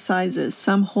various sizes.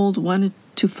 Some hold 1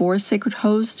 to 4 sacred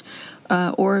hosts,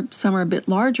 or some are a bit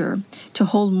larger to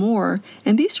hold more.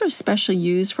 And these are especially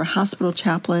used for hospital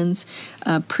chaplains,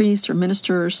 priests, or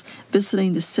ministers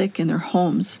visiting the sick in their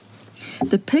homes.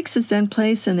 The pyx is then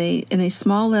placed in a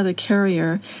small leather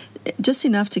carrier, just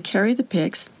enough to carry the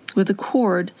pyx, with a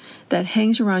cord that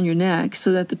hangs around your neck,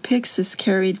 so that the pyx is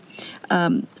carried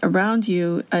around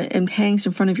you and hangs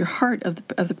in front of your heart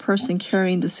of the person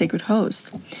carrying the sacred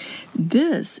host.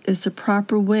 This is the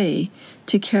proper way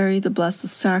to carry the Blessed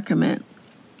Sacrament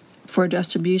for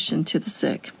distribution to the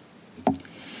sick.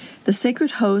 The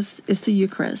sacred host is the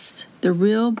Eucharist, the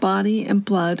real body and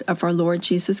blood of our Lord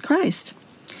Jesus Christ.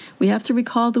 We have to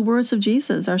recall the words of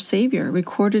Jesus, our Savior,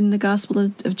 recorded in the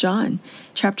Gospel of John,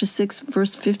 chapter 6,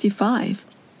 verse 55.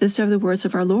 These are the words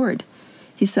of our Lord.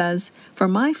 He says, "For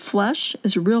my flesh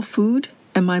is real food,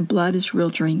 and my blood is real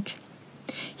drink.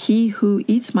 He who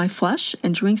eats my flesh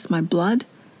and drinks my blood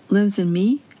lives in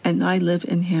me, and I live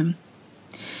in him."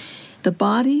 The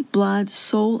body, blood,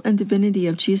 soul, and divinity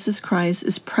of Jesus Christ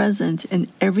is present in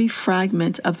every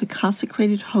fragment of the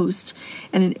consecrated host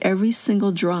and in every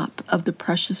single drop of the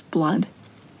precious blood.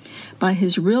 By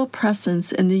his real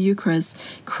presence in the Eucharist,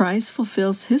 Christ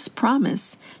fulfills his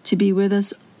promise to be with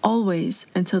us always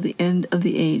until the end of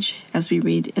the age, as we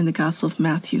read in the Gospel of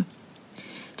Matthew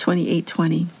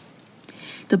 28:20.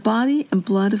 The body and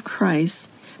blood of Christ,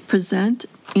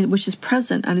 which is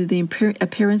present under the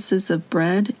appearances of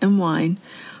bread and wine,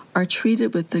 are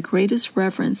treated with the greatest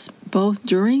reverence both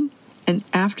during and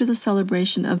after the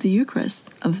celebration of the Eucharist,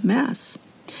 of Mass.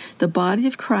 The body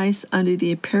of Christ under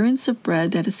the appearance of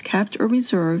bread that is kept or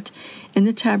reserved in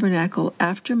the tabernacle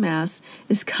after Mass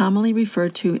is commonly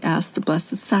referred to as the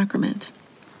Blessed Sacrament.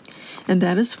 And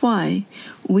that is why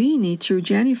we need to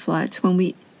genuflect when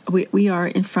we are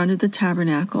in front of the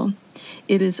tabernacle.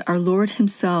 It is our Lord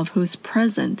himself who is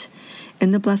present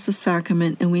in the Blessed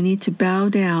Sacrament, and we need to bow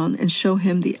down and show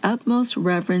him the utmost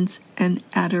reverence and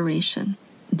adoration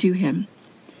due him.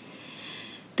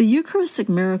 The Eucharistic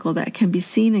miracle that can be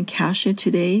seen in Cascia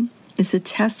today is a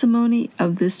testimony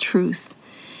of this truth.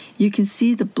 You can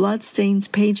see the blood-stained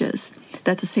pages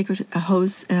that the sacred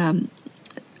host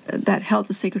that held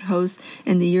the sacred host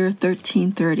in the year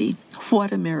 1330.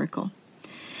 What a miracle!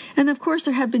 And of course,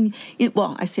 there have been,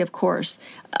 well, I say of course,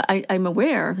 I'm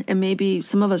aware, and maybe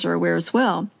some of us are aware as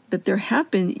well, but there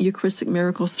have been Eucharistic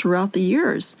miracles throughout the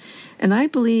years. And I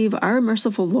believe our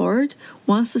merciful Lord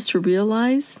wants us to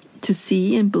realize, to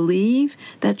see and believe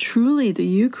that truly the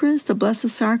Eucharist, the Blessed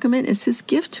Sacrament, is his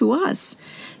gift to us.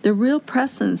 The real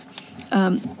presence,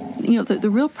 the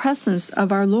real presence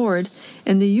of our Lord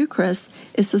in the Eucharist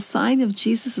is a sign of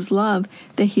Jesus' love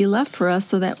that he left for us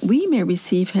so that we may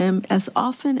receive him as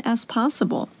often as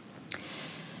possible.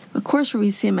 Of course, we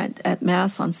see him at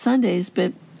Mass on Sundays,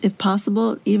 but if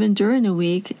possible, even during the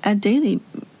week at daily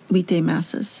weekday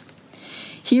Masses.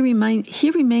 He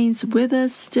remains with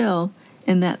us still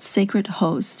in that sacred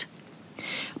host.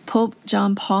 Pope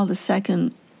John Paul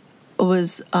II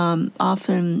was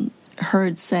often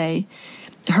heard saying,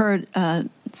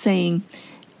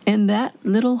 "In that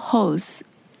little host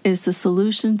is the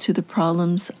solution to the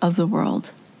problems of the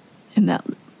world." And that's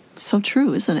so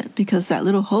true, isn't it? Because that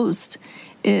little host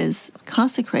is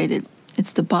consecrated.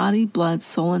 It's the body, blood,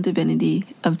 soul, and divinity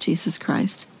of Jesus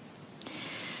Christ.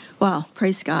 Wow,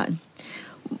 praise God.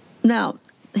 Now,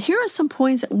 here are some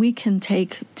points that we can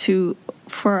take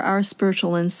for our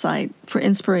spiritual insight, for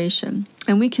inspiration.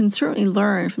 And we can certainly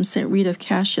learn from St. Rita of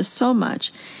Cascia so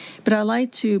much. But I'd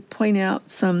like to point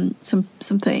out some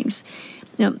things.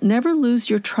 Now, never lose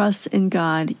your trust in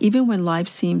God, even when life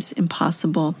seems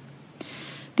impossible.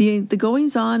 The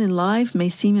goings-on in life may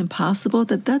seem impossible.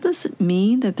 That doesn't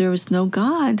mean that there is no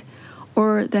God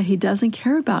or that he doesn't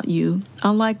care about you,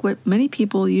 unlike what many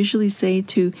people usually say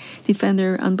to defend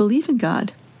their unbelief in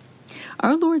God.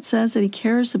 Our Lord says that he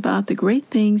cares about the great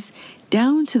things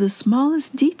down to the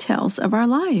smallest details of our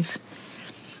life.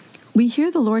 We hear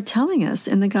the Lord telling us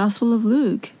in the Gospel of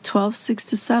Luke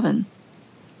 12:6-7,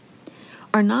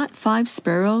 "Are not 5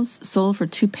 sparrows sold for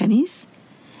 2 pennies?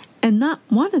 And not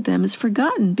one of them is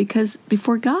forgotten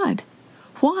before God.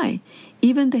 Why?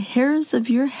 Even the hairs of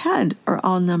your head are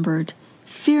all numbered.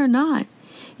 Fear not.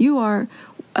 You are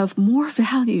of more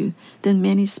value than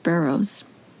many sparrows."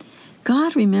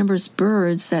 God remembers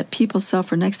birds that people sell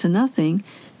for next to nothing.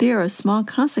 They are of small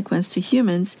consequence to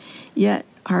humans, yet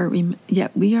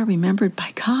we are remembered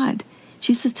by God.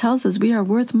 Jesus tells us we are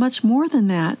worth much more than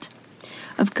that.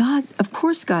 Of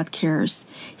course God cares.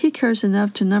 He cares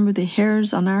enough to number the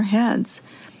hairs on our heads.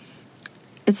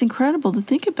 It's incredible to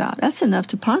think about. That's enough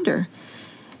to ponder.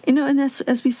 And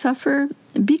as we suffer,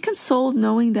 be consoled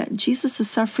knowing that Jesus is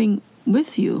suffering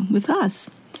with you, with us.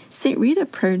 St. Rita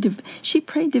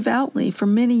prayed devoutly for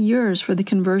many years for the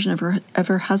conversion of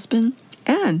her husband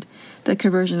and the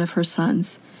conversion of her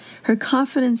sons. Her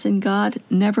confidence in God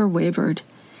never wavered.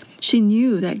 She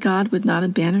knew that God would not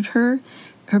abandon her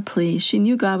pleas. She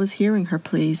knew God was hearing her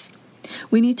pleas.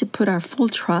 We need to put our full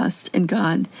trust in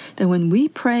God that when we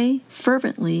pray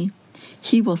fervently,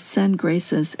 he will send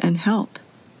graces and help.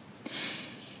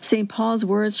 St. Paul's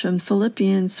words from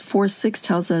Philippians 4:6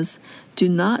 tells us, "Do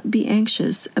not be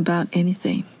anxious about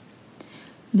anything."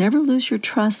 Never lose your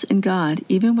trust in God,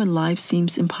 even when life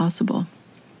seems impossible.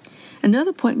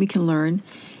 Another point we can learn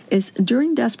is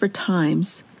during desperate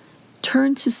times,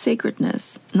 turn to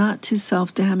sacredness, not to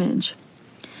self-damage.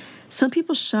 Some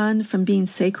people shun from being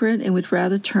sacred and would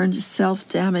rather turn to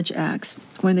self-damage acts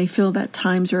when they feel that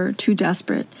times are too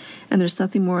desperate and there's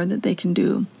nothing more that they can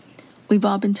do. We've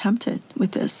all been tempted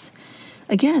with this.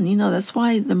 Again, that's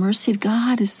why the mercy of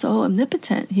God is so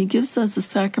omnipotent. He gives us the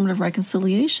sacrament of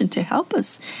reconciliation to help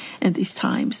us in these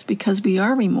times because we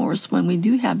are remorse when we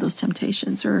do have those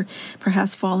temptations or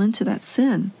perhaps fall into that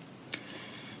sin.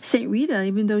 St. Rita,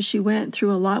 even though she went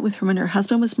through a lot with her when her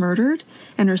husband was murdered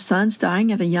and her sons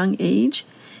dying at a young age,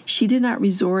 she did not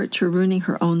resort to ruining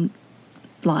her own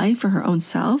life or her own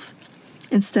self.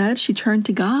 Instead, she turned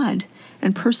to God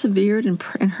and persevered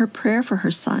in her prayer for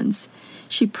her sons.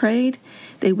 She prayed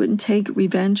they wouldn't take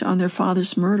revenge on their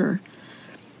father's murder.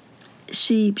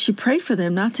 She prayed for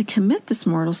them not to commit this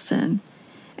mortal sin.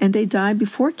 and they died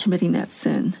before committing that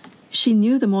sin. She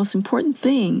knew the most important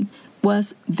thing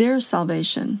was their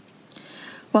salvation.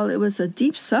 While it was a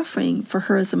deep suffering for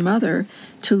her as a mother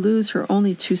to lose her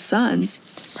only 2 sons,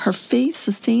 her faith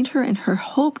sustained her and her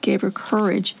hope gave her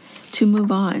courage to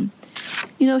move on.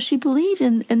 She believed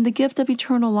in the gift of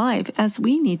eternal life, as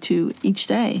we need to each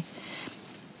day,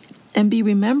 and be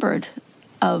remembered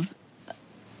of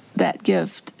that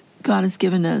gift. God has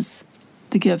given us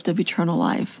the gift of eternal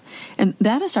life, and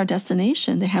that is our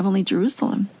destination, the heavenly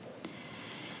Jerusalem.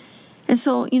 And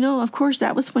so, of course,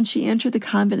 that was when she entered the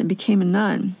convent and became a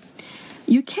nun.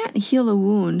 You can't heal a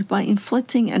wound by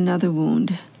inflicting another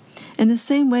wound. In the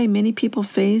same way, many people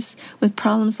face with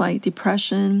problems like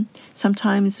depression.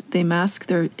 Sometimes they mask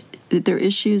their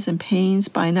issues and pains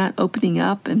by not opening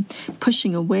up and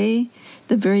pushing away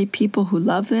the very people who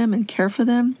love them and care for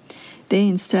them. They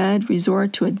instead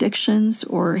resort to addictions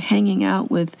or hanging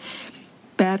out with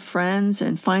bad friends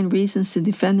and find reasons to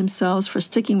defend themselves for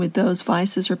sticking with those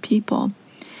vices or people.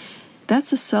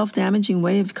 That's a self-damaging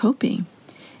way of coping.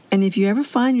 And if you ever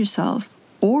find yourself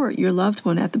or your loved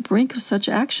one at the brink of such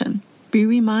action, be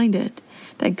reminded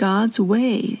that God's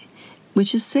way,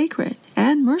 which is sacred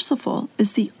and merciful,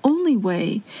 is the only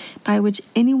way by which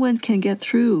anyone can get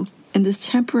through in this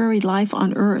temporary life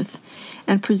on earth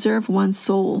and preserve one's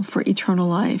soul for eternal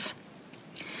life.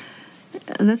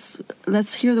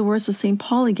 Let's hear the words of St.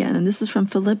 Paul again, and this is from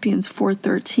Philippians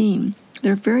 4:13.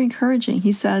 They're very encouraging.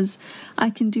 He says, I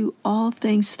can do all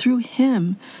things through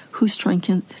him who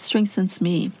strengthens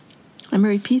me. Let me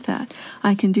repeat that.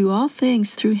 I can do all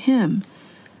things through him,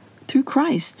 through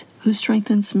Christ, who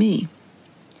strengthens me.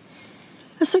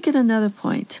 Let's look at another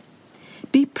point.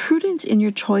 Be prudent in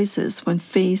your choices when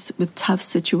faced with tough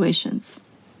situations.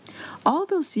 All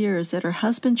those years that her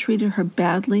husband treated her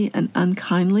badly and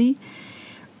unkindly,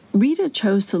 Rita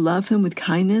chose to love him with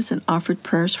kindness and offered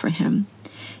prayers for him.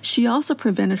 She also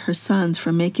prevented her sons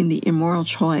from making the immoral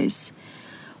choice.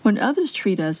 When others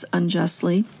treat us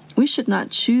unjustly, we should not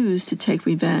choose to take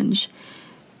revenge.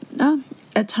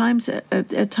 At times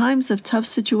of tough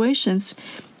situations,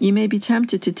 you may be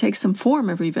tempted to take some form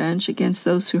of revenge against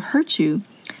those who hurt you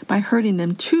by hurting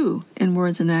them too in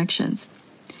words and actions.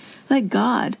 Let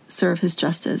God serve his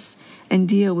justice and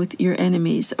deal with your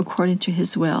enemies according to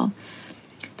his will.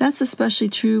 That's especially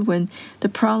true when the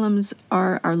problems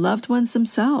are our loved ones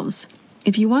themselves.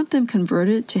 If you want them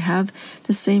converted to have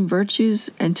the same virtues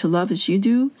and to love as you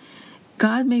do,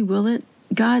 God may will it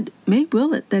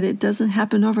that it doesn't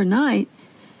happen overnight,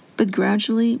 but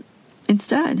gradually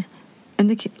instead,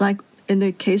 like in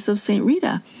the case of St.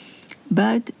 Rita.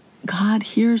 But God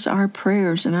hears our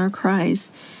prayers and our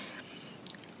cries.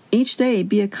 Each day,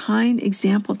 be a kind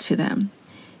example to them.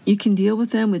 You can deal with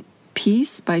them with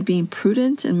peace by being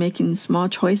prudent and making small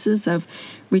choices of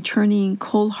returning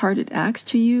cold-hearted acts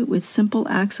to you with simple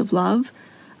acts of love,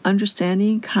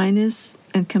 understanding, kindness,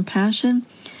 and compassion,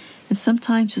 and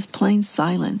sometimes just plain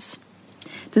silence.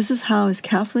 This is how, as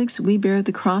Catholics, we bear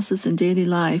the crosses in daily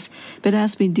life. But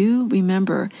as we do,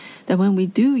 remember that when we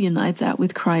do unite that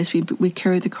with Christ, we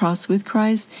carry the cross with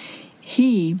Christ,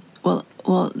 he will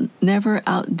never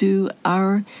outdo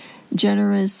our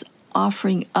generous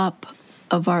offering up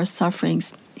of our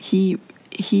sufferings. He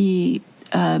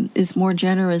is more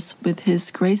generous with his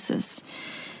graces.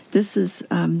 This is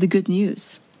the good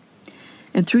news.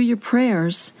 And through your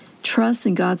prayers, trust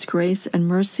in God's grace and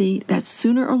mercy that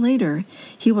sooner or later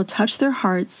he will touch their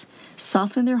hearts,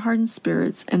 soften their hardened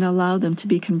spirits, and allow them to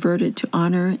be converted to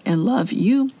honor and love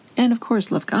you, and of course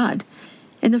love God.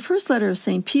 In the first letter of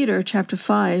St. Peter, chapter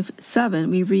 5:7,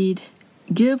 we read,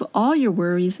 Give all your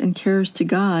worries and cares to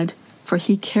God, for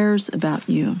he cares about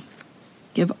you.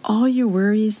 Give all your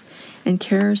worries and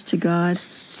cares to God,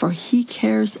 for he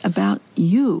cares about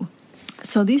you.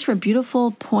 So these were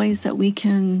beautiful points that you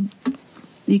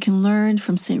can learn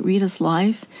from St. Rita's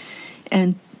life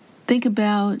and think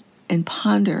about and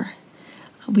ponder.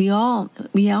 We all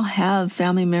have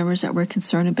family members that we're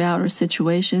concerned about, or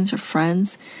situations, or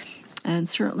friends, and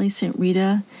certainly St.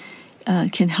 Rita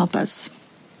can help us.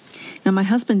 Now, my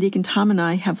husband, Deacon Tom, and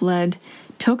I have led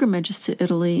pilgrimages to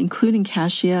Italy, including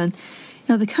Cascia.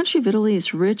 And the country of Italy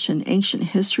is rich in ancient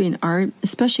history and art,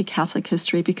 especially Catholic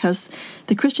history, because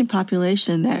the Christian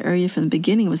population in that area from the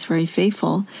beginning was very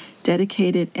faithful,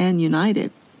 dedicated, and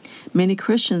united. Many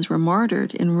Christians were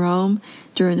martyred in Rome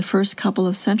during the first couple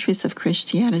of centuries of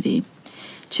Christianity.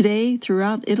 Today,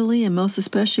 throughout Italy, and most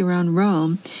especially around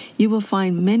Rome, you will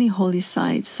find many holy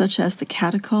sites, such as the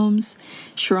catacombs,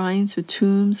 shrines with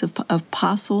tombs of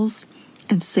apostles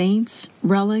and saints,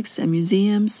 relics and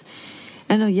museums,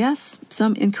 and yes,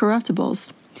 some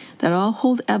incorruptibles. that all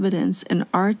hold evidence and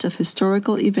art of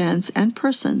historical events and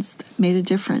persons that made a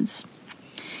difference.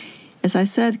 As I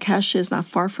said, Cascia is not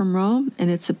far from Rome,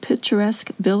 and it's a picturesque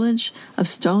village of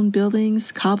stone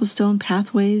buildings, cobblestone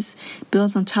pathways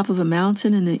built on top of a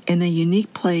mountain in a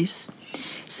unique place.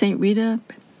 St. Rita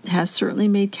has certainly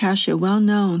made Cascia well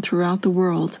known throughout the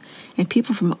world, and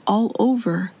people from all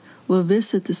over will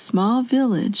visit the small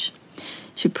village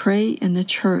to pray in the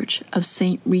church of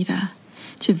St. Rita,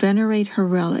 to venerate her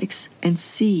relics and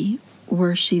see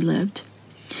where she lived.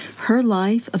 Her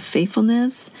life of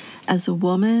faithfulness as a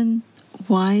woman,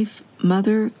 wife,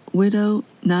 mother, widow,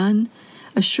 nun,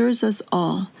 assures us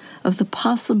all of the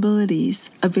possibilities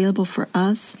available for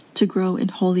us to grow in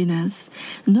holiness,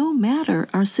 no matter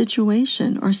our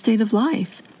situation or state of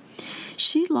life.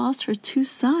 She lost her 2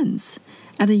 sons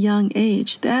at a young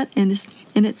age. That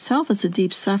in itself is a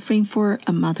deep suffering for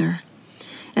a mother,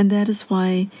 and that is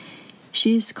why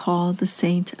she is called the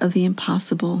Saint of the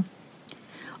Impossible.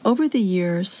 Over the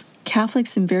years,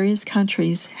 Catholics in various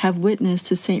countries have witnessed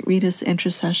to St. Rita's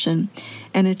intercession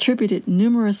and attributed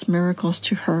numerous miracles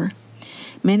to her.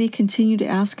 Many continue to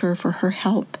ask her for her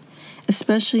help,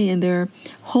 especially in their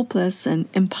hopeless and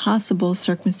impossible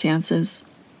circumstances.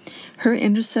 Her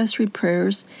intercessory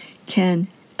prayers can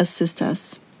assist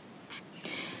us.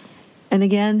 And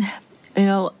again,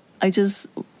 I just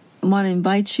want to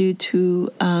invite you to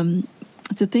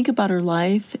think about her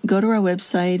life. Go to our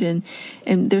website, and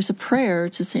there's a prayer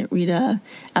to St. Rita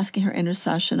asking her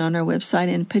intercession on our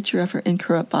website, and a picture of her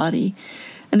incorrupt body.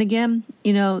 And again,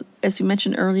 as we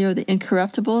mentioned earlier, the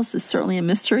incorruptibles is certainly a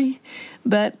mystery,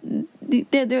 but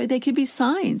they could be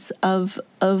signs of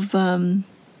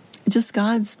just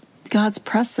God's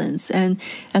presence. And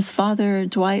as Father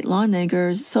Dwight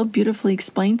Lawneger so beautifully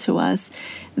explained to us,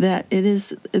 that it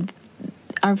is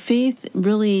our faith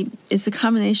really is a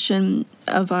combination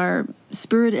of our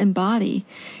spirit and body.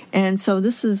 And so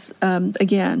this is,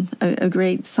 again, a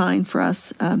great sign for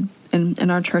us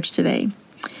in our church today.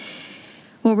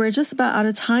 Well, we're just about out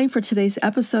of time for today's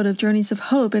episode of Journeys of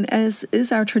Hope. And as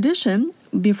is our tradition,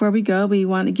 before we go, we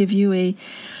want to give you a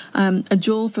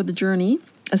jewel for the journey,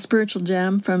 a spiritual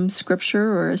gem from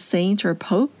Scripture or a saint or a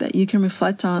pope that you can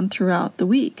reflect on throughout the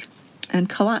week and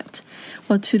collect.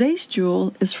 Well, today's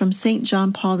jewel is from St.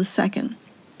 John Paul II.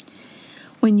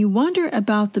 When you wonder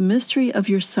about the mystery of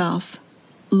yourself,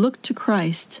 look to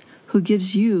Christ, who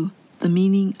gives you the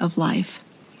meaning of life.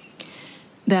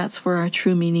 That's where our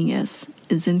true meaning is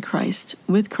in Christ,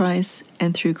 with Christ,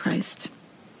 and through Christ.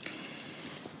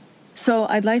 So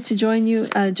I'd like to join you.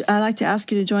 I'd like to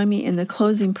ask you to join me in the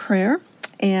closing prayer.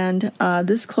 And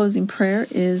this closing prayer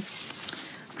is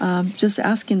just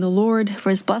asking the Lord for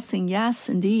His blessing. Yes,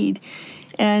 indeed.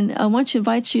 And I want to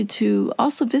invite you to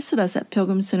also visit us at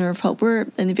Pilgrim Center of Hope. We're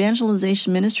an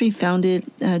evangelization ministry founded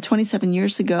 27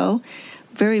 years ago.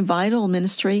 Very vital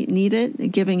ministry,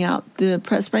 needed, giving out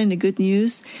spreading the good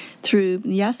news through,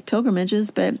 yes,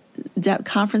 pilgrimages, but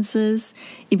conferences,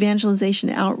 evangelization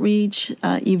outreach,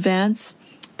 events,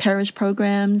 parish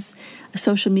programs,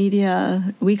 social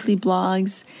media, weekly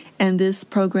blogs, and this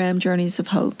program, Journeys of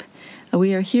Hope.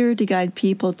 We are here to guide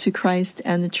people to Christ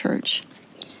and the church.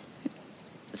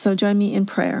 So join me in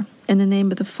prayer. In the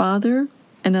name of the Father,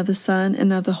 and of the Son,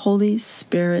 and of the Holy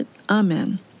Spirit.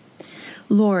 Amen.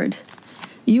 Lord,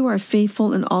 you are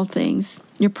faithful in all things.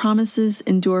 Your promises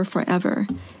endure forever,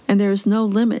 and there is no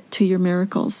limit to your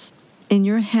miracles. In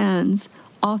your hands,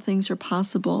 all things are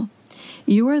possible.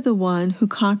 You are the one who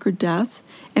conquered death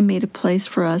and made a place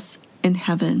for us in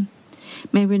heaven.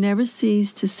 May we never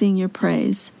cease to sing your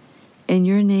praise. In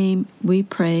your name we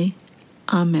pray.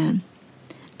 Amen.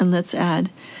 And let's add,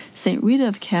 St. Rita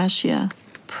of Cascia,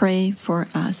 pray for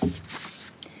us.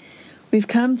 We've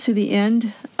come to the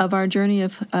end of our journey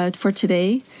for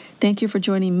today. Thank you for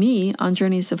joining me on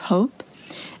Journeys of Hope,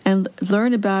 and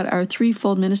learn about our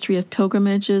threefold ministry of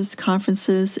pilgrimages,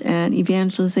 conferences, and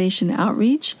evangelization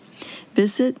outreach.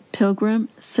 Visit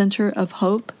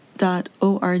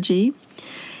pilgrimcenterofhope.org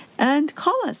and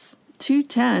call us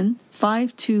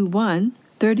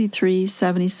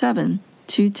 210-521-3377,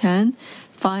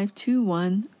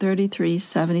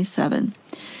 210-521-3377.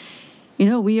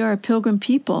 We are a pilgrim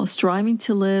people striving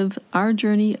to live our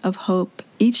journey of hope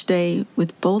each day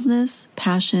with boldness,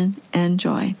 passion, and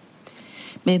joy.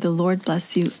 May the Lord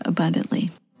bless you abundantly.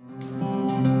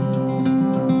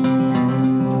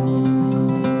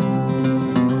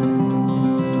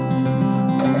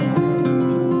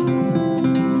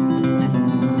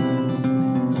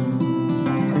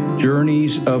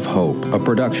 Journeys of Hope, a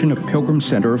production of Pilgrim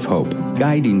Center of Hope,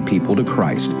 guiding people to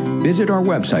Christ. Visit our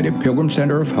website at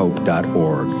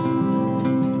pilgrimcenterofhope.org.